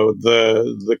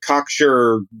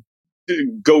cocksure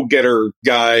go-getter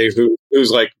guy who's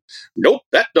like, nope,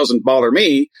 that doesn't bother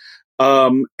me.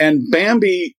 And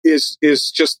Bambi is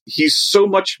just, he's so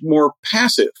much more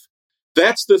passive.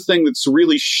 That's the thing that's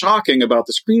really shocking about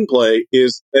the screenplay,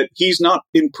 is that he's not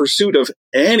in pursuit of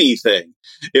anything.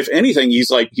 If anything,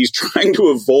 he's trying to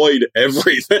avoid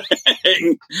everything.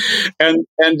 And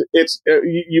it's,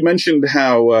 you mentioned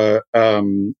how,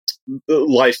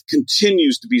 life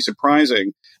continues to be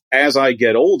surprising. As I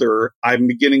get older, I'm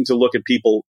beginning to look at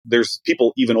people. There's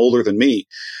people even older than me,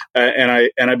 and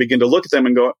I begin to look at them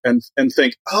and go and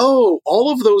think, oh,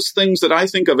 all of those things that I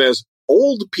think of as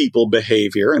old people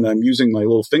behavior, and I'm using my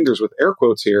little fingers with air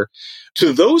quotes here,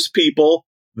 to those people,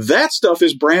 that stuff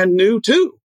is brand new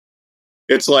too.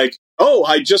 It's like, oh,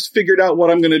 I just figured out what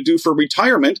I'm going to do for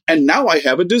retirement, and now I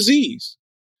have a disease.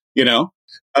 You know,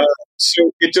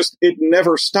 so it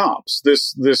never stops.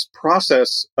 This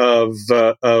process of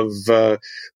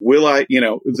will I,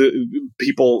 the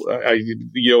people,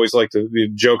 you always like to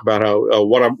joke about how,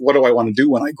 what do I want to do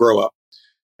when I grow up?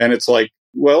 And it's like,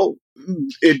 well,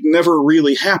 it never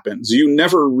really happens. You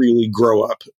never really grow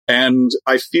up. And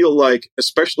I feel like,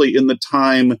 especially in the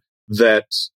time that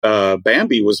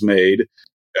Bambi was made,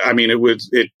 I mean,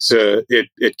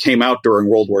 it came out during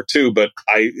World War II, but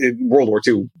World War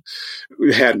II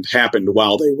hadn't happened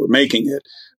while they were making it.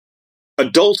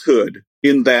 Adulthood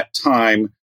in that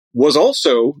time was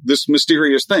also this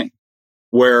mysterious thing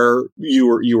where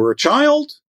you were a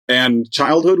child, and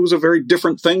childhood was a very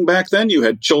different thing back then. You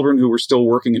had children who were still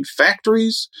working in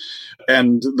factories,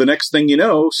 and the next thing you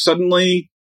know, suddenly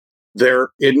they're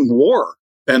in war.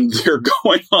 And they're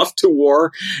going off to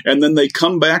war, and then they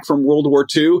come back from World War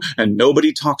II, and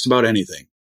nobody talks about anything.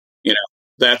 You know,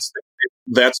 that's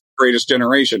the greatest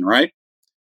generation, right?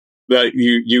 That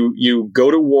you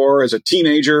go to war as a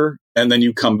teenager, and then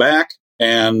you come back,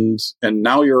 and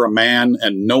now you're a man,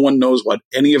 and no one knows what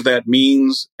any of that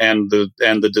means. And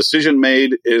the decision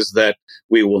made is that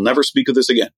we will never speak of this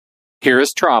again. Here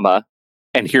is trauma,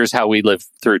 and here's how we live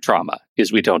through trauma: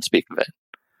 is we don't speak of it.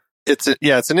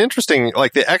 It's an interesting,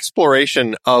 like, the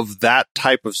exploration of that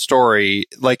type of story,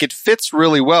 like, it fits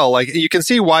really well. Like, you can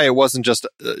see why it wasn't just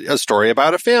a story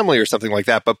about a family or something like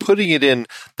that, but putting it in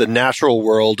the natural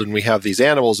world, and we have these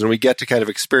animals, and we get to kind of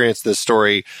experience this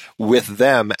story with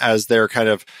them as they're kind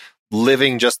of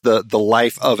living just the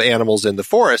life of animals in the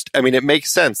forest. I mean, it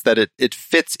makes sense that it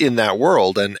fits in that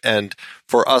world. And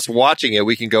for us watching it,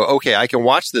 we can go, okay, I can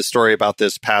watch this story about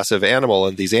this passive animal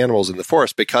and these animals in the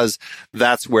forest because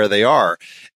that's where they are.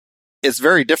 It's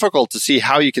very difficult to see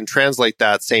how you can translate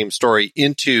that same story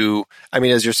into, I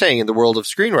mean, as you're saying, in the world of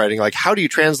screenwriting, like, how do you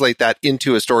translate that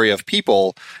into a story of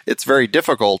people? It's very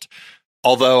difficult.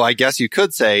 Although I guess you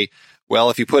could say, well,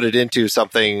 if you put it into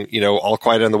something, All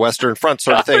Quiet on the Western Front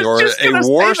sort of thing, or a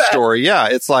war story, yeah,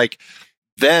 it's like,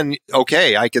 then,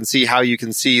 okay, I can see how you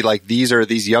can see, like, these are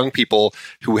these young people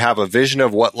who have a vision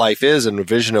of what life is and a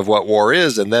vision of what war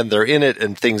is, and then they're in it,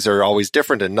 and things are always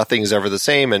different, and nothing's ever the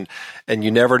same, and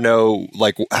you never know,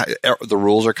 like, the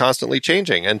rules are constantly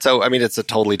changing. And so, I mean, it's a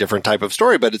totally different type of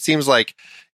story, but it seems like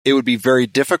it would be very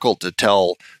difficult to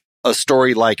tell a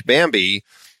story like Bambi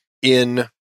in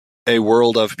a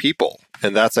world of people.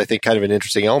 And that's, I think, kind of an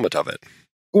interesting element of it.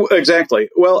 Exactly.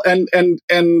 Well, and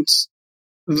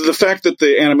the fact that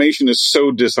the animation is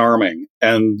so disarming,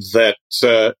 and that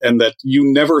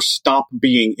you never stop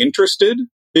being interested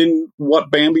in what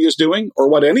Bambi is doing or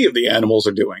what any of the animals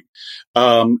are doing.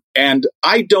 And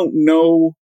I don't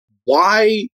know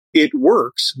why it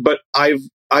works, but I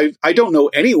don't know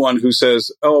anyone who says,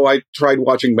 "Oh, I tried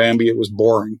watching Bambi, it was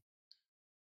boring."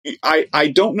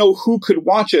 I don't know who could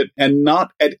watch it and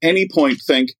not at any point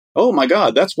think, oh my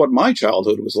God, that's what my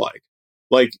childhood was like.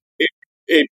 Like,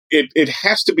 it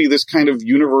has to be this kind of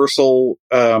universal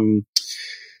thing.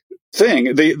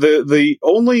 The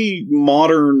only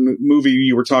modern movie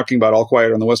you were talking about, All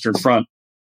Quiet on the Western Front,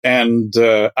 and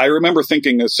I remember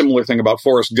thinking a similar thing about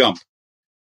Forrest Gump.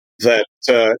 That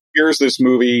here's this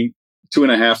movie,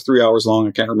 2.5, 3 hours long,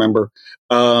 I can't remember.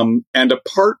 And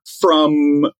apart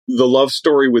from the love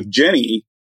story with Jenny,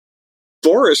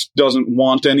 Forrest doesn't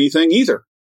want anything either.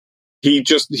 He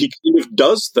kind of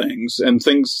does things, and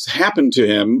things happen to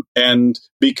him. And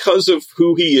because of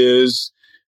who he is,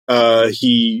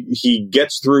 he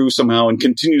gets through somehow and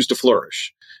continues to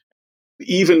flourish.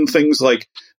 Even things like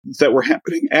that were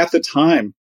happening at the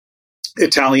time,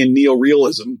 Italian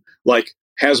neorealism, like,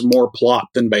 has more plot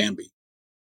than Bambi.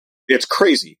 It's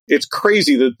crazy. It's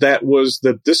crazy and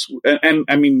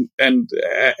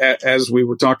as we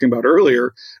were talking about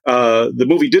earlier, the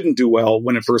movie didn't do well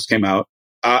when it first came out.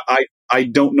 I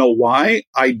don't know why.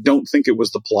 I don't think it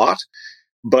was the plot,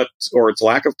 or its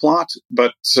lack of plot,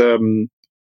 but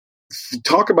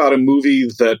talk about a movie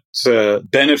that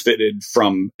benefited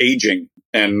from aging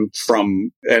and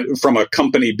from a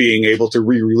company being able to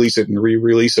re-release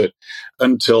it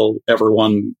until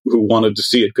everyone who wanted to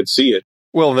see it could see it.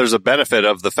 Well, there's a benefit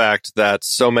of the fact that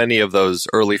so many of those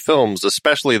early films,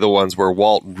 especially the ones where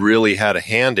Walt really had a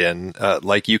hand in,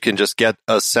 like you can just get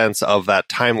a sense of that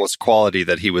timeless quality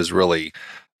that he was really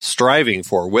striving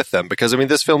for with them. Because, I mean,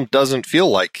 this film doesn't feel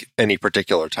like any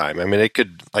particular time. I mean, it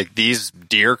could, like, these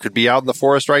deer could be out in the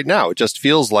forest right now. It just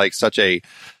feels like such a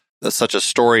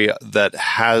story that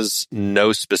has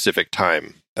no specific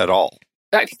time at all.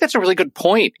 I think that's a really good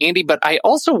point, Andy, but I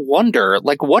also wonder,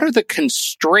 like, what are the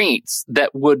constraints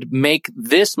that would make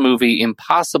this movie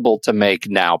impossible to make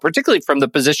now, particularly from the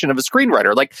position of a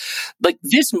screenwriter? Like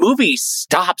this movie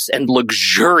stops and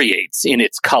luxuriates in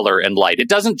its color and light. It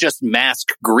doesn't just mask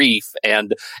grief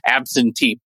and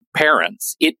absentee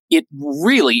parents. It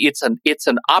really, it's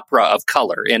an opera of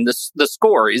color, and the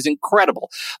score is incredible.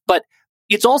 But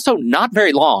it's also not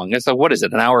very long. So what is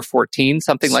it, an hour 14,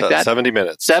 something like that? 70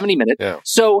 minutes. 70 minutes. Yeah.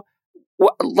 So,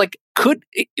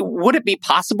 would it be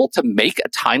possible to make a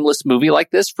timeless movie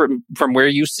like this from where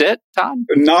you sit, Todd?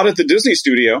 Not at the Disney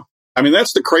studio. I mean,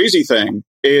 that's the crazy thing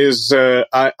is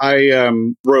I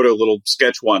wrote a little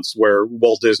sketch once where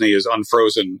Walt Disney is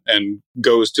unfrozen and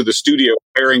goes to the studio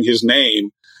bearing his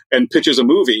name and pitches a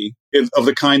movie of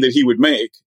the kind that he would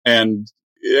make. And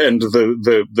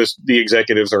the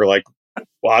executives are like,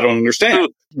 well, I don't understand.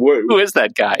 Who is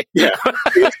that guy? Yeah.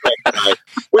 Who is that guy?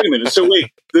 Wait a minute. So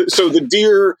the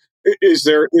deer, is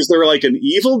there like an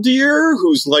evil deer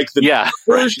who's like the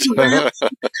version of that?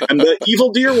 And the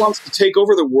evil deer wants to take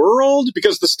over the world?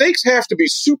 Because the stakes have to be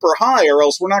super high or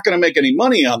else we're not going to make any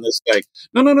money on this thing.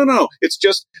 No. It's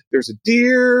just there's a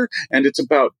deer and it's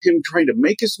about him trying to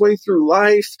make his way through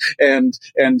life and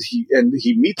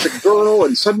he meets a girl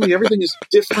and suddenly everything is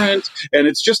different and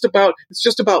it's just about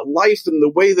life and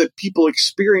the way that people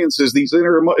experiences these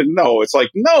no, it's like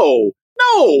no.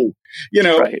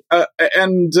 Right.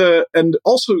 And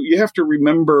also you have to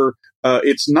remember,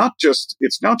 it's not just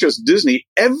Disney.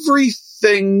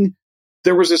 Everything,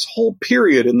 there was this whole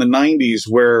period in the 90s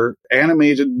where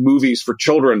animated movies for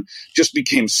children just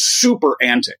became super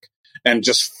antic and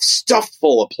just stuffed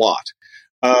full of plot.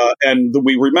 And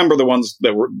we remember the ones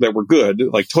that were good,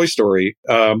 like Toy Story.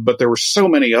 But there were so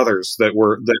many others that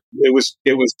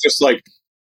it was just like,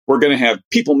 we're going to have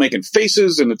people making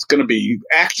faces and it's going to be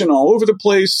action all over the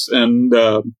place. And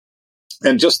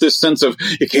just this sense of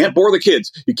you can't bore the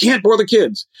kids. You can't bore the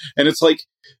kids. And it's like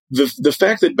the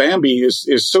fact that Bambi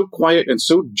is so quiet and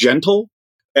so gentle,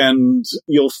 and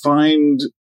you'll find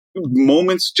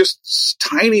moments, just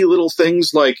tiny little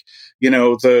things like,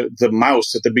 the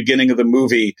mouse at the beginning of the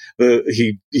movie,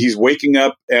 he's waking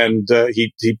up and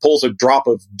he pulls a drop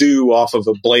of dew off of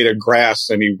a blade of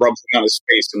grass and he rubs it on his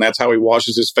face, and that's how he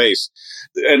washes his face.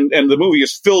 And the movie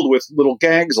is filled with little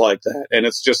gags like that. And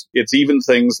it's even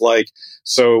things like,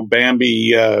 so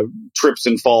Bambi trips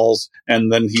and falls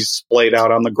and then he's splayed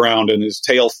out on the ground and his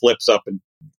tail flips up and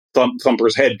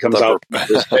Thumper's head comes out of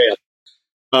his tail.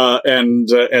 And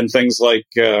things like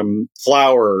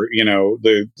Flower,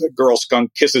 the girl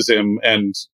skunk kisses him,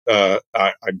 and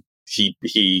he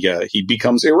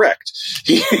becomes erect.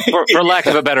 for lack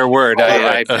of a better word,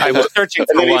 I was searching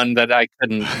for one that I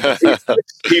couldn't.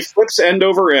 He flips end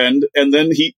over end, and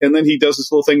then he does this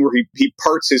little thing where he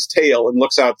parts his tail and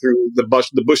looks out through the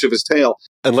bush of his tail.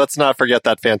 And let's not forget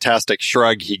that fantastic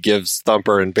shrug he gives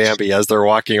Thumper and Bambi as they're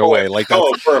walking away. Like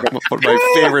that's one of my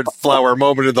favorite Flower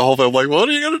moment in the whole film. Like, what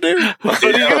are you going to do? What are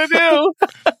you going to do?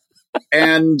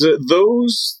 And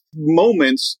those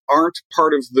moments aren't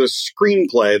part of the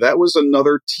screenplay. That was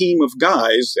another team of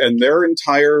guys, and their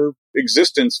entire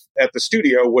existence at the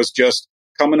studio was just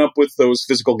coming up with those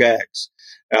physical gags.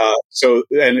 And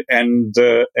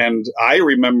I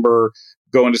remember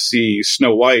going to see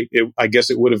Snow White. I guess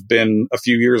it would have been a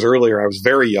few years earlier. I was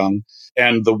very young.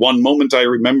 And the one moment I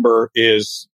remember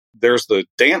is there's the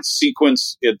dance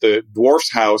sequence at the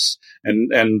dwarf's house,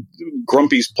 and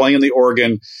Grumpy's playing the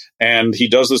organ, and he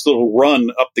does this little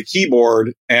run up the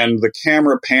keyboard, and the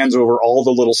camera pans over all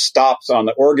the little stops on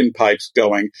the organ pipes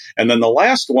going. And then the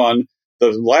last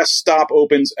stop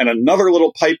opens, and another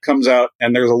little pipe comes out,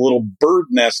 and there's a little bird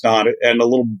nest on it, and a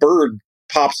little bird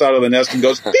pops out of the nest and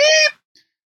goes, beep!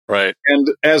 Right. And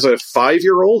as a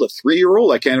 5-year-old, a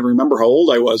 3-year-old, I can't even remember how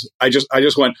old I was. I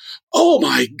just went, oh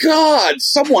my God,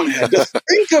 someone had to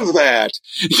think of that.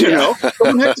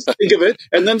 Someone had to think of it.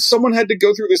 And then someone had to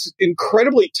go through this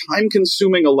incredibly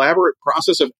time-consuming, elaborate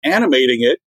process of animating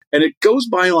it. And it goes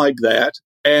by like that.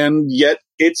 And yet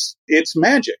it's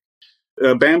magic.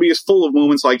 Bambi is full of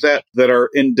moments like that are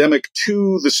endemic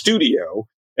to the studio.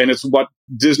 And it's what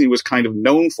Disney was kind of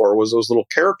known for, was those little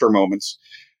character moments.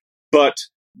 But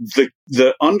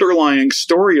the underlying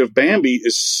story of Bambi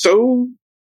is so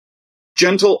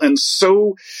gentle and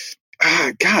so,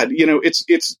 God,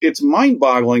 it's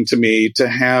mind-boggling to me to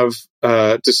have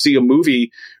to see a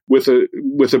movie with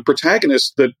a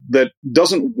protagonist that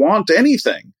doesn't want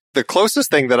anything. The closest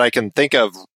thing that I can think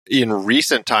of in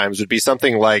recent times would be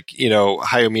something like,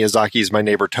 Hayao Miyazaki's My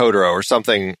Neighbor Totoro or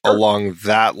something along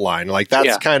that line. Like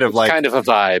that's kind of like kind of a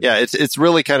vibe. Yeah, it's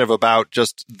really kind of about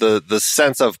just the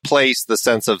sense of place, the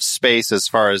sense of space as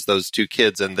far as those two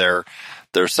kids and their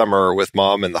summer with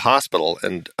mom in the hospital.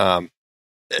 And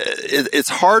it's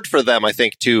hard for them, I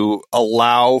think, to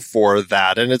allow for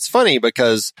that. And it's funny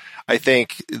because I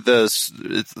think it's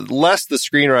less the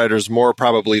screenwriters, more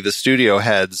probably the studio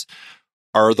heads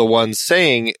are the ones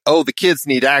saying, oh, the kids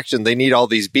need action. They need all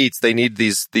these beats. They need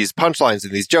these punchlines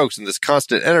and these jokes and this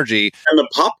constant energy. And the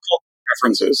pop culture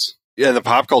references. Yeah, the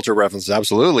pop culture references,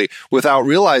 absolutely, without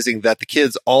realizing that the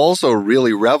kids also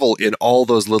really revel in all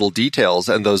those little details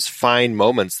and those fine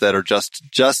moments that are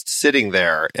just sitting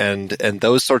there, and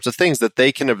those sorts of things that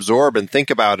they can absorb and think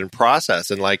about and process.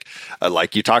 And like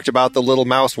you talked about the little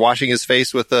mouse washing his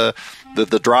face with the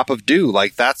drop of dew,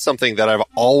 like that's something that I've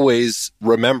always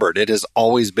remembered. It has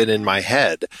always been in my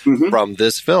head from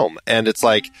this film, and it's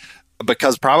like,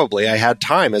 because probably I had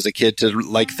time as a kid to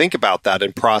like think about that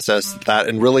and process that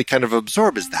and really kind of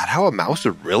absorb, is that how a mouse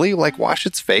would really like wash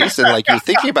its face? And like you're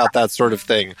thinking about that sort of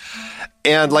thing.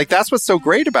 And like that's what's so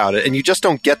great about it. And you just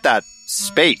don't get that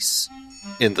space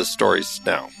in the stories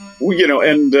now.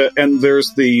 And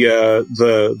there's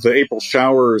the April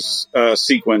showers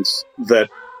sequence that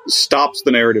stops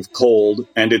the narrative cold,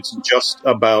 and it's just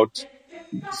about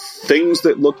things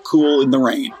that look cool in the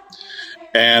rain.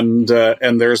 And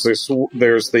there's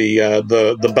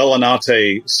the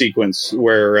Bellinate sequence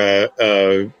where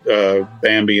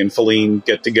Bambi and Feline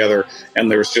get together, and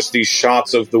there's just these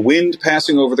shots of the wind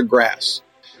passing over the grass.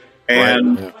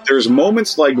 And there's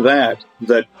moments like that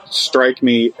strike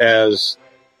me as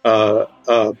that's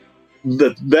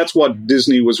what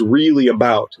Disney was really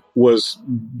about, was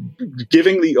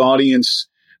giving the audience,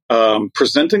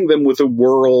 presenting them with a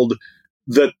world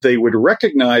that they would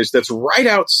recognize that's right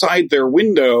outside their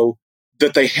window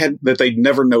that they'd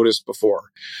never noticed before.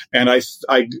 And I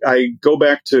go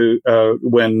back to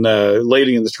when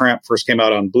Lady and the Tramp first came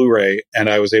out on Blu-ray, and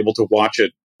I was able to watch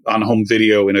it on home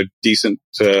video in a decent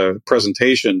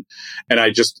presentation. And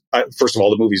first of all,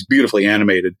 the movie's beautifully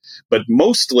animated, but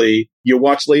mostly you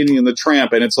watch Lady and the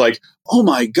Tramp and it's like, oh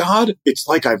my God, it's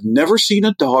like I've never seen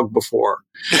a dog before.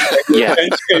 Yeah.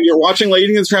 and you're watching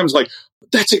Lady and the Tramp, it's like,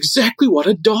 that's exactly what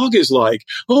a dog is like.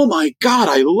 Oh my God,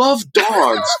 I love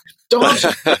dogs. Dogs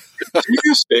are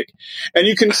fantastic. And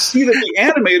you can see that the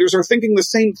animators are thinking the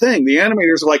same thing. The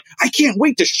animators are like, I can't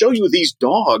wait to show you these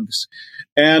dogs.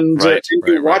 And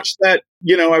you watch that,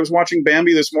 I was watching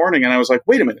Bambi this morning and I was like,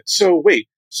 wait a minute. So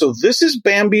this is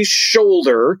Bambi's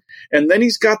shoulder, and then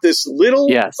he's got this little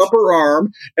upper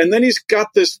arm, and then he's got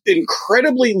this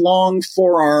incredibly long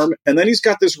forearm, and then he's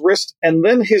got this wrist, and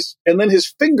then his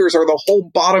fingers are the whole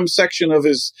bottom section of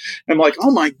his. I'm like,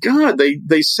 oh my God,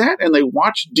 they sat and they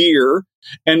watched deer,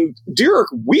 and deer are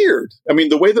weird. I mean,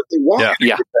 the way that they walk.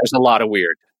 Yeah, there's a lot of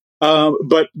weird.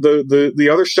 But the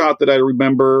other shot that I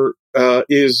remember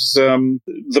is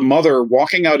the mother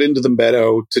walking out into the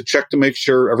meadow to check to make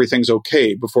sure everything's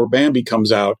okay before Bambi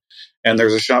comes out. And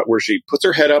there's a shot where she puts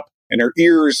her head up and her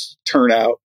ears turn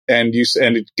out, and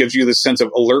it gives you this sense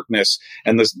of alertness.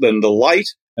 And then the light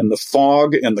and the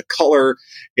fog and the color,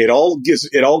 it all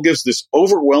gives this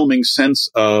overwhelming sense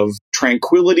of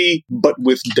tranquility, but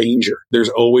with danger. There's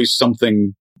always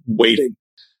something waiting.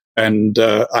 And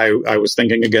I was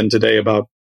thinking again today about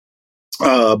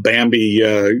Bambi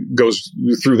goes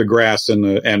through the grass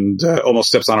and almost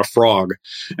steps on a frog,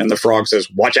 and the frog says,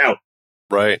 "Watch out!"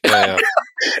 Right. Yeah.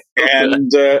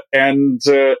 and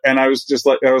I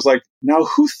was like, now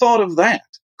who thought of that?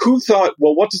 Who thought?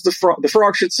 Well, what does the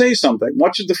frog should say something?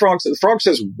 What should the frog say? The frog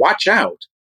says, "Watch out."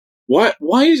 What?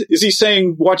 Why is he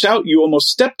saying, "Watch out"? You almost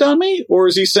stepped on me, or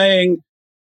is he saying,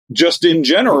 just in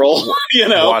general,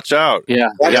 watch out. Yeah.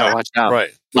 Watch out. Right.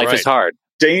 Life is hard.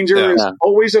 Danger is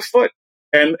always afoot.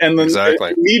 And then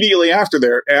immediately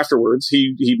afterwards,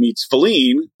 he meets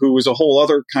Feline, who is a whole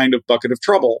other kind of bucket of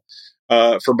trouble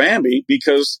for Bambi,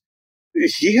 because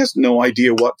he has no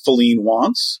idea what Feline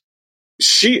wants.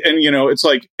 It's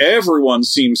like everyone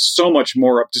seems so much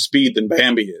more up to speed than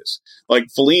Bambi is. Like,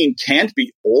 Feline can't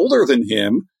be older than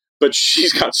him, but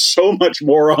she's got so much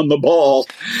more on the ball.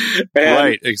 And,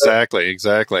 right, exactly.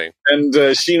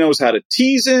 And she knows how to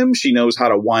tease him. She knows how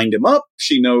to wind him up.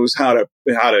 She knows how to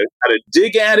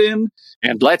dig at him.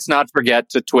 And let's not forget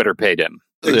to Twitter paid him.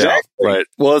 Exactly. Yeah, right.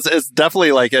 Well, it's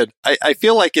definitely like I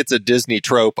feel like it's a Disney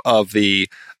trope of the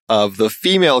of the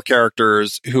female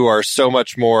characters who are so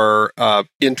much more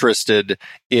interested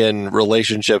in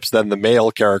relationships than the male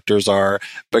characters are,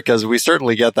 because we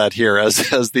certainly get that here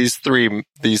as these three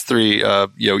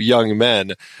young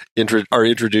men are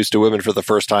introduced to women for the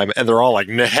first time, and they're all like,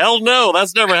 hell no,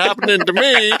 that's never happening to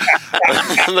me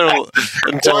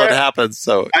until it happens.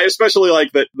 So I especially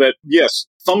like that yes,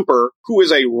 Thumper, who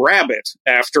is a rabbit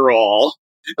after all,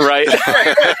 Right.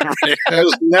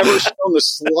 has never shown the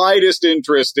slightest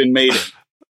interest in mating.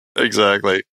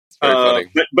 Exactly. It's very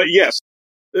funny. But yes,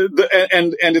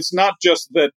 and it's not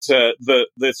just that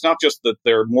it's not just that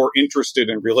they're more interested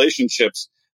in relationships;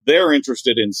 they're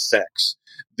interested in sex.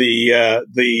 The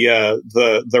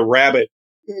rabbit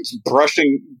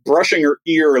brushing her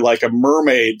ear like a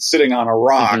mermaid sitting on a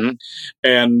rock,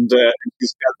 and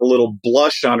she's got the little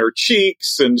blush on her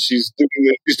cheeks, and she's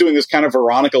doing this kind of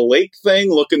Veronica Lake thing,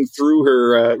 looking through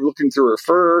her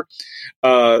fur.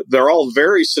 They're all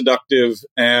very seductive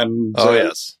and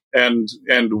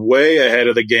and way ahead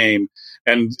of the game.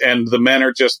 And the men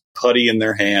are just putty in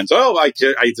their hands. Oh,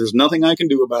 there's nothing I can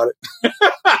do about it.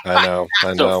 I know.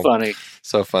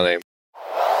 So funny.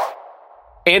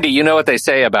 Andy, you know what they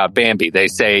say about Bambi? They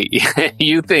say,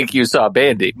 you think you saw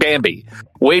Bambi.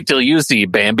 Wait till you see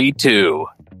Bambi 2.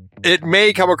 It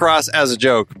may come across as a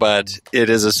joke, but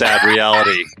it is a sad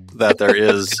reality that there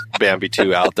is Bambi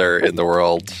 2 out there in the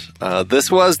world. This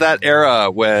was that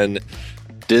era when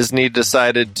Disney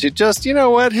decided to just, you know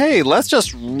what, hey, let's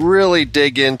just really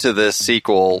dig into this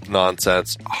sequel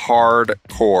nonsense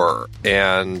hardcore.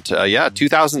 And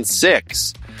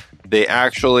 2006, they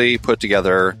actually put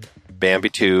together Bambi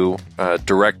 2,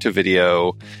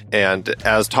 direct-to-video, and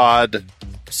as Todd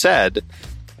said,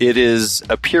 it is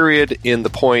a period in the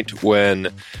point when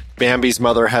Bambi's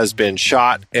mother has been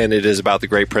shot, and it is about the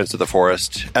great prince of the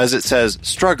forest, as it says,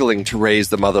 struggling to raise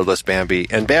the motherless Bambi,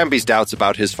 and Bambi's doubts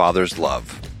about his father's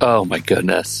love. Oh my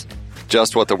goodness.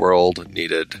 Just what the world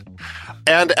needed.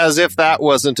 And as if that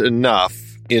wasn't enough,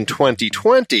 in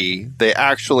 2020, they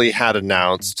actually had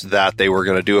announced that they were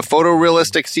going to do a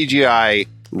photorealistic CGI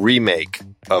remake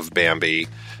of Bambi.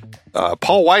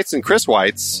 Paul Weitz and Chris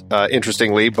Weitz,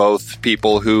 interestingly, both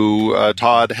people who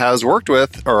Todd has worked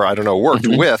with, or I don't know,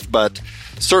 with, but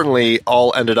certainly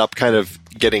all ended up kind of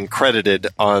getting credited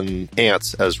on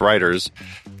Ants as writers.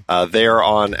 They are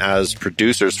on as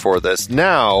producers for this.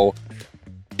 Now,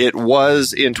 it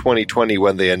was in 2020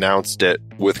 when they announced it.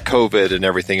 With COVID and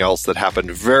everything else that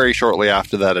happened very shortly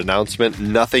after that announcement,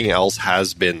 nothing else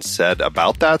has been said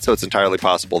about that, so it's entirely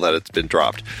possible that it's been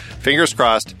dropped. Fingers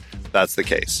crossed, that's the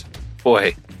case.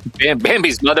 Boy,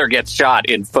 Bambi's mother gets shot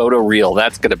in photoreal.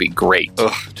 That's going to be great.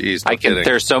 Oh, geez, no kidding.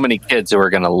 There's so many kids who are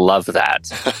going to love that.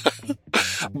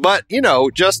 But,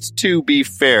 just to be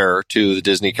fair to the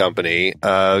Disney company,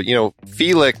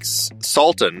 Felix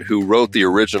Salten, who wrote the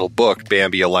original book,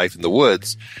 Bambi, A Life in the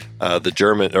Woods,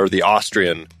 the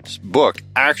Austrian book,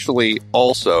 actually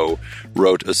also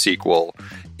wrote a sequel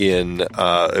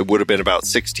it would have been about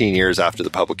 16 years after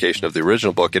the publication of the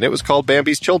original book, and it was called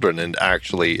Bambi's Children, and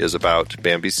actually is about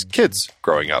Bambi's kids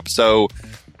growing up. So,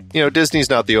 Disney's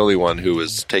not the only one who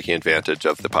is taking advantage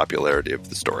of the popularity of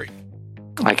the story.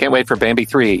 I can't wait for Bambi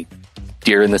 3,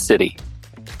 Deer in the City.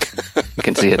 You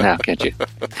can see it now, can't you?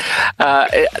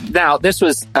 Now, this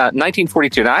was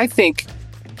 1942, and I think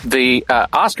the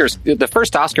the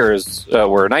first Oscars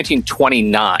were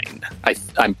 1929.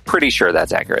 I'm pretty sure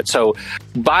that's accurate. So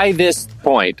by this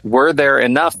point, were there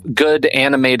enough good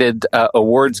animated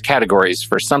awards categories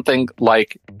for something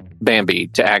like Bambi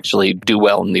to actually do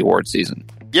well in the award season?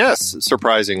 Yes,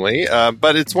 surprisingly.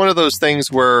 But it's one of those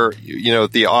things where,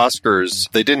 the Oscars,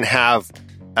 they didn't have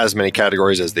as many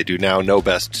categories as they do now. No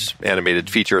best animated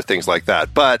feature, things like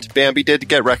that. But Bambi did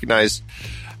get recognized,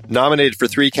 nominated for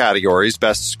 3 categories: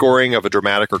 Best Scoring of a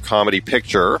Dramatic or Comedy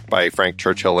Picture by Frank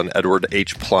Churchill and Edward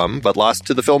H. Plum, but lost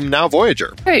to the film Now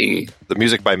Voyager. Hey. The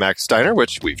music by Max Steiner,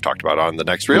 which we've talked about on the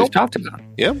next reel. We've talked about.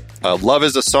 Yeah. Love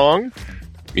is a Song,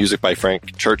 music by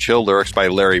Frank Churchill, lyrics by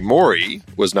Larry Morey,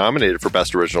 was nominated for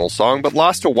Best Original Song, but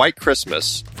lost to White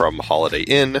Christmas from Holiday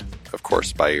Inn, of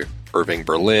course, by Irving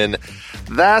Berlin.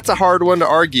 That's a hard one to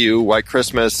argue. White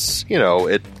Christmas,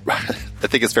 I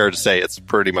think it's fair to say it's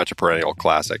pretty much a perennial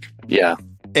classic. Yeah.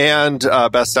 And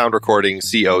Best Sound Recording,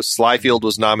 C.O. Slyfield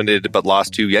was nominated, but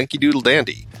lost to Yankee Doodle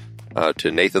Dandy,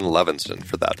 to Nathan Levinson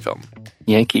for that film.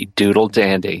 Yankee Doodle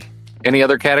Dandy. Any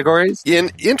other categories?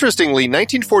 Interestingly,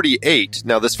 1948,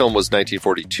 now this film was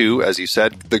 1942, as you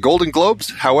said, the Golden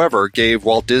Globes, however, gave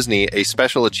Walt Disney a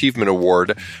Special Achievement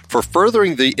Award for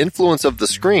furthering the influence of the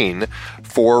screen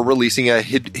for releasing a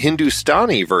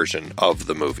Hindustani version of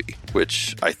the movie,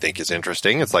 which I think is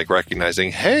interesting. It's like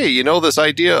recognizing, hey, you know, this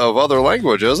idea of other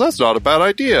languages, that's not a bad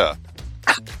idea.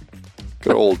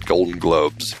 Good old Golden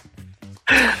Globes.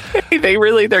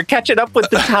 They're catching up with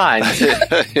the times.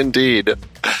 Indeed.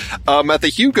 At the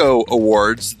Hugo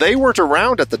Awards, they weren't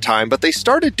around at the time, but they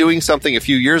started doing something a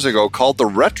few years ago called the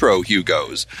Retro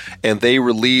Hugos. And they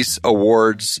release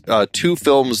awards to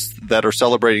films that are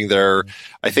celebrating their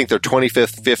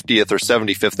 25th, 50th, or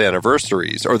 75th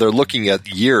anniversaries, or they're looking at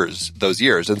those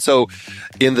years. And so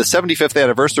in the 75th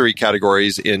anniversary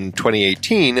categories in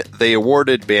 2018, they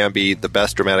awarded Bambi the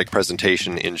Best Dramatic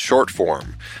Presentation in Short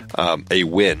Form, a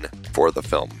win for the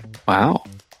film. Wow.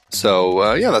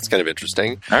 So, that's kind of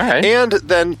interesting. All right. And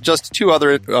then just two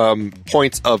other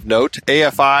points of note.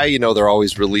 AFI, they're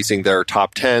always releasing their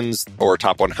top 10s or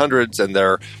top 100s, and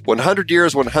their 100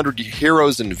 Years, 100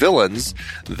 Heroes and Villains.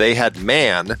 They had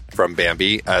Man from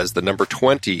Bambi as the number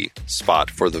 20 spot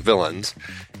for the villains.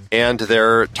 And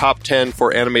their top 10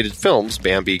 for animated films,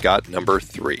 Bambi got number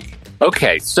 3.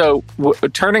 Okay, so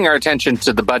turning our attention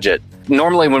to the budget,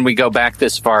 normally when we go back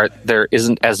this far, there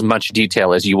isn't as much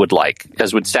detail as you would like,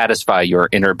 as would satisfy your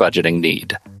inner budgeting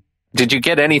need. Did you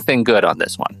get anything good on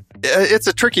this one? It's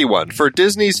a tricky one. For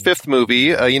Disney's fifth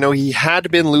movie, he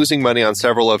had been losing money on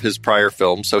several of his prior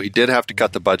films, so he did have to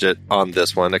cut the budget on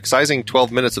this one, excising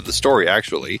 12 minutes of the story,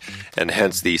 actually, and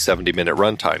hence the 70-minute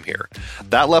runtime here.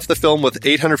 That left the film with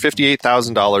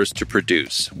 $858,000 to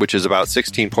produce, which is about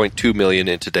 $16.2 million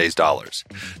in today's dollars.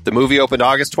 The movie opened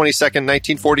August 22nd,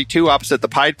 1942, opposite The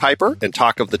Pied Piper and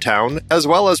Talk of the Town, as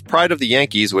well as Pride of the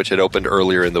Yankees, which had opened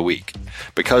earlier in the week.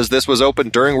 Because this was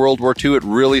opened during World War II, it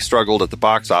really struggled at the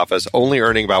box office, only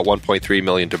earning about $1.3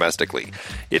 million domestically.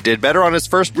 It did better on its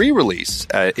first re-release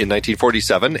in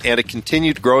 1947, and it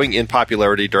continued growing in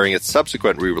popularity during its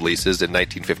subsequent re-releases in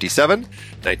 1957,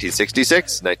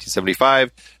 1966,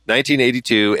 1975,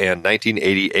 1982, and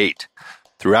 1988.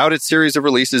 Throughout its series of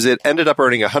releases, it ended up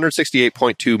earning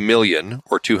 $168.2 million,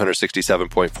 or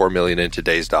 $267.4 million in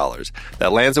today's dollars.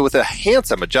 That lands it with a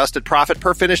handsome adjusted profit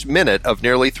per finished minute of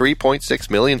nearly $3.6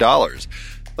 million.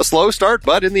 A slow start,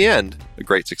 but in the end, a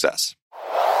great success.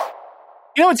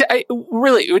 In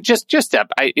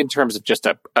terms of just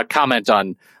a comment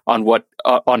on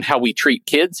how we treat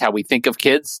kids, how we think of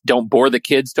kids. Don't bore the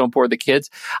kids.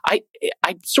 I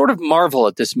sort of marvel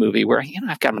at this movie where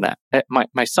I've got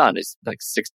my son is like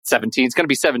 17. He's going to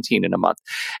be 17 in a month,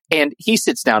 and he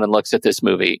sits down and looks at this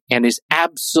movie and is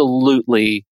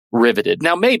absolutely riveted.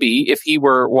 Now, maybe if he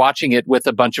were watching it with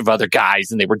a bunch of other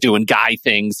guys and they were doing guy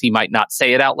things, he might not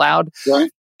say it out loud. Right.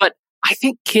 But I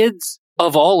think kids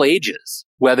of all ages,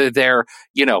 whether they're,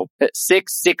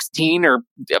 6, 16, or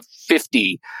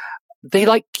 50, they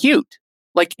like cute.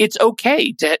 Like, it's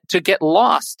okay to get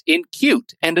lost in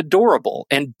cute and adorable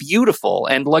and beautiful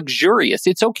and luxurious.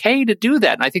 It's okay to do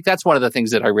that. And I think that's one of the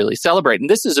things that I really celebrate. And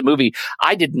this is a movie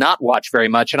I did not watch very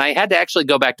much. And I had to actually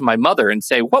go back to my mother and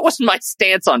say, what was my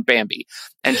stance on Bambi?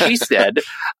 And she said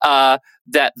that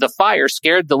the fire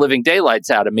scared the living daylights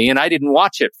out of me, and I didn't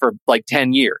watch it for like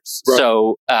 10 years. Right.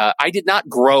 So I did not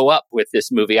grow up with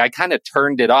this movie. I kind of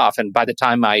turned it off. And by the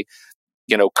time I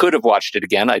could have watched it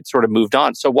again, I'd sort of moved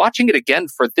on. So watching it again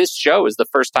for this show is the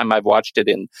first time I've watched it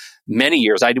in many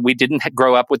years. We didn't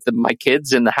grow up with my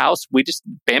kids in the house.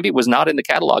 Bambi was not in the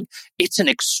catalog. It's an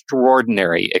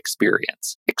extraordinary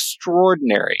experience.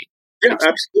 Extraordinary. Yeah,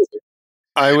 absolutely.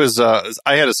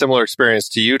 I had a similar experience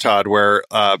to you, Todd, where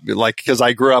because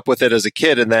I grew up with it as a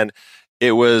kid, and then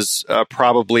it was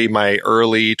probably my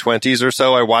early 20s or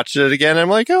so. I watched it again, and I'm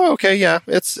like, oh, okay, yeah,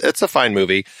 it's a fine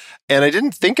movie. And I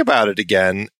didn't think about it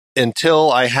again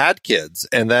until I had kids.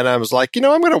 And then I was like, I'm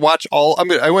going to watch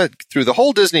I went through the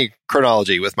whole Disney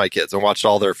chronology with my kids and watched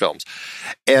all their films.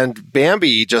 And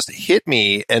Bambi just hit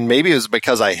me. And maybe it was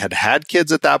because I had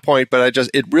kids at that point, but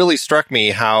it really struck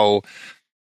me how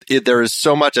there is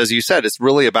so much, as you said, it's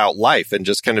really about life and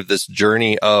just kind of this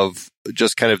journey of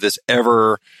just kind of this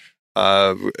ever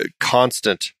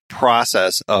constant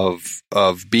process of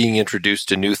being introduced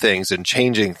to new things and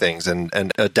changing things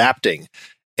and adapting.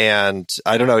 And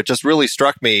I don't know, it just really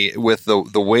struck me with the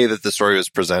way that the story was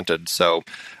presented. So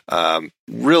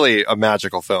really a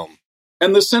magical film.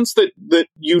 And the sense that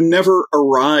you never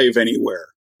arrive anywhere.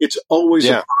 It's always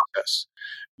a process.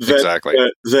 Exactly.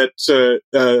 Is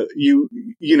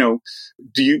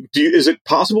it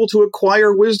possible to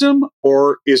acquire wisdom,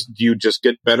 or do you just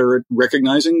get better at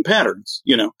recognizing patterns?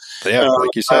 Yeah,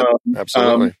 like you said,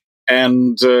 absolutely.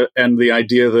 And the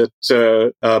idea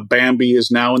that Bambi is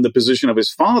now in the position of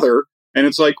his father, and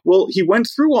it's like, well, he went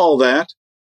through all that,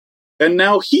 and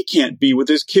now he can't be with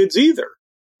his kids either.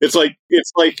 It's like,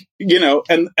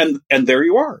 and there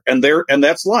you are. And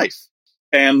that's life.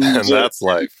 And that's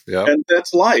life. Yeah. And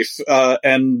that's life. You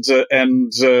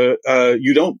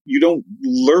don't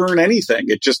learn anything.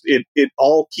 It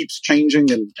all keeps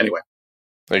changing. And anyway.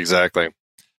 Exactly.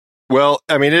 Well,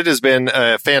 I mean, it has been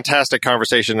a fantastic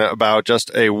conversation about just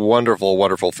a wonderful,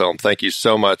 wonderful film. Thank you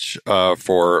so much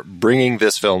for bringing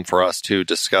this film for us to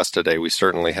discuss today. We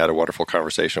certainly had a wonderful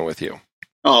conversation with you.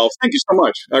 Oh, thank you so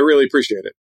much. I really appreciate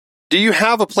it. Do you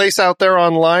have a place out there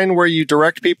online where you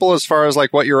direct people as far as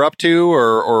like what you're up to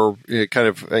or kind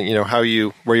of, where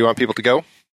you want people to go?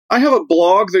 I have a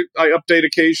blog that I update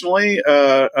occasionally,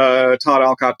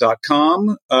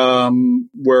 toddalcott.com,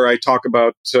 where I talk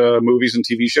about movies and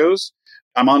TV shows.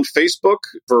 I'm on Facebook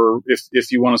for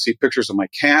if you want to see pictures of my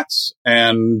cats,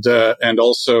 and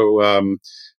also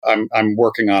I'm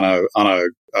working on a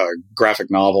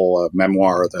graphic novel, a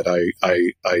memoir that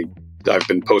I've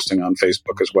been posting on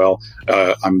Facebook as well.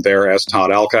 I'm there as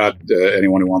Todd Alcott.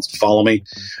 Anyone who wants to follow me,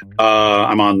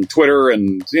 I'm on Twitter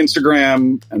and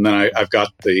Instagram, and then I've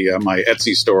got my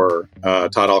Etsy store,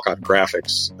 Todd Alcott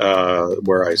Graphics,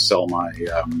 where I sell my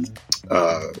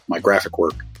my graphic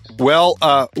work. Well,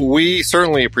 we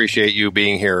certainly appreciate you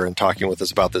being here and talking with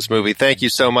us about this movie. Thank you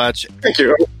so much. Thank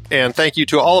you. And thank you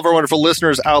to all of our wonderful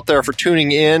listeners out there for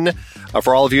tuning in.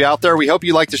 For all of you out there, we hope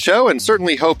you like the show and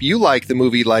certainly hope you like the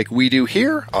movie like we do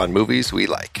here on Movies We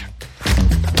Like.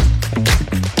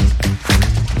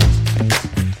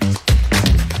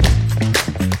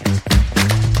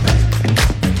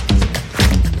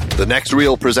 The Next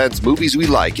Reel presents Movies We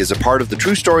Like is a part of the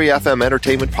True Story FM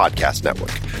Entertainment Podcast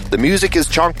Network. The music is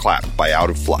Chonk Clap by Out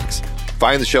of Flux.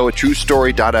 Find the show at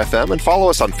truestory.fm and follow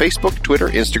us on Facebook, Twitter,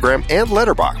 Instagram, and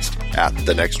Letterboxd at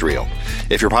The Next Reel.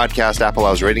 If your podcast app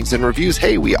allows ratings and reviews,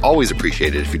 hey, we always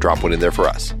appreciate it if you drop one in there for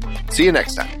us. See you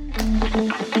next time.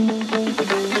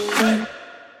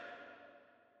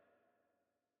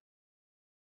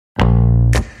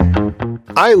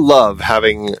 I love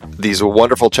having these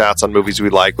wonderful chats on Movies We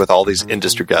Like with all these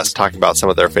industry guests talking about some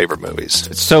of their favorite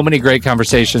movies. So many great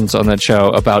conversations on that show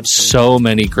about so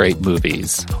many great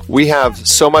movies. We have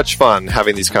so much fun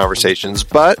having these conversations,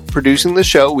 but producing the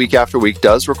show week after week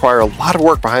does require a lot of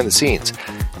work behind the scenes.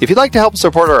 If you'd like to help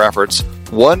support our efforts,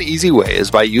 one easy way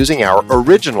is by using our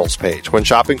Originals page when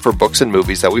shopping for books and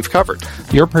movies that we've covered.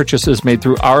 Your purchases made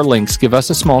through our links give us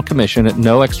a small commission at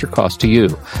no extra cost to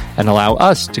you and allow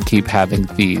us to keep having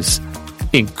these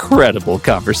incredible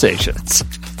conversations.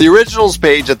 The Originals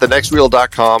page at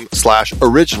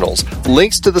thenextreel.com/originals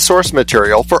links to the source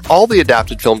material for all the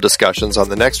adapted film discussions on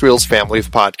the Next Reel's family of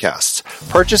podcasts.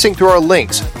 Purchasing through our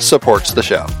links supports the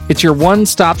show. It's your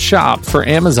one-stop shop for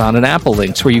Amazon and Apple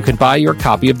links where you can buy your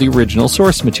copy of the original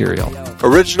source material.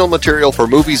 Original material for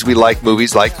movies like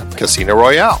Casino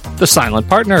Royale, The Silent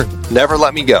Partner, Never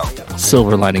Let Me Go,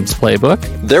 Silver Linings Playbook,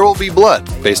 There Will Be Blood,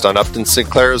 based on Upton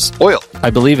Sinclair's Oil.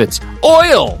 I believe it's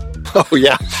Oil! Oh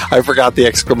yeah, I forgot the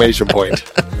exclamation point.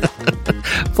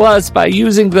 Plus, by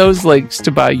using those links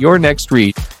to buy your next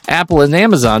read, Apple and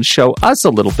Amazon show us a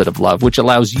little bit of love, which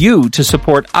allows you to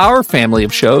support our family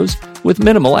of shows with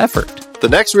minimal effort.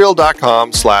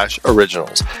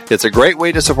 thenextreel.com/originals. It's a great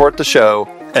way to support the show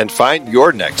and find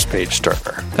your next page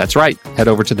turner. That's right. Head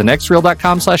over to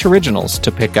thenextreel.com/originals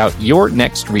to pick out your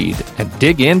next read and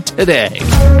dig in today.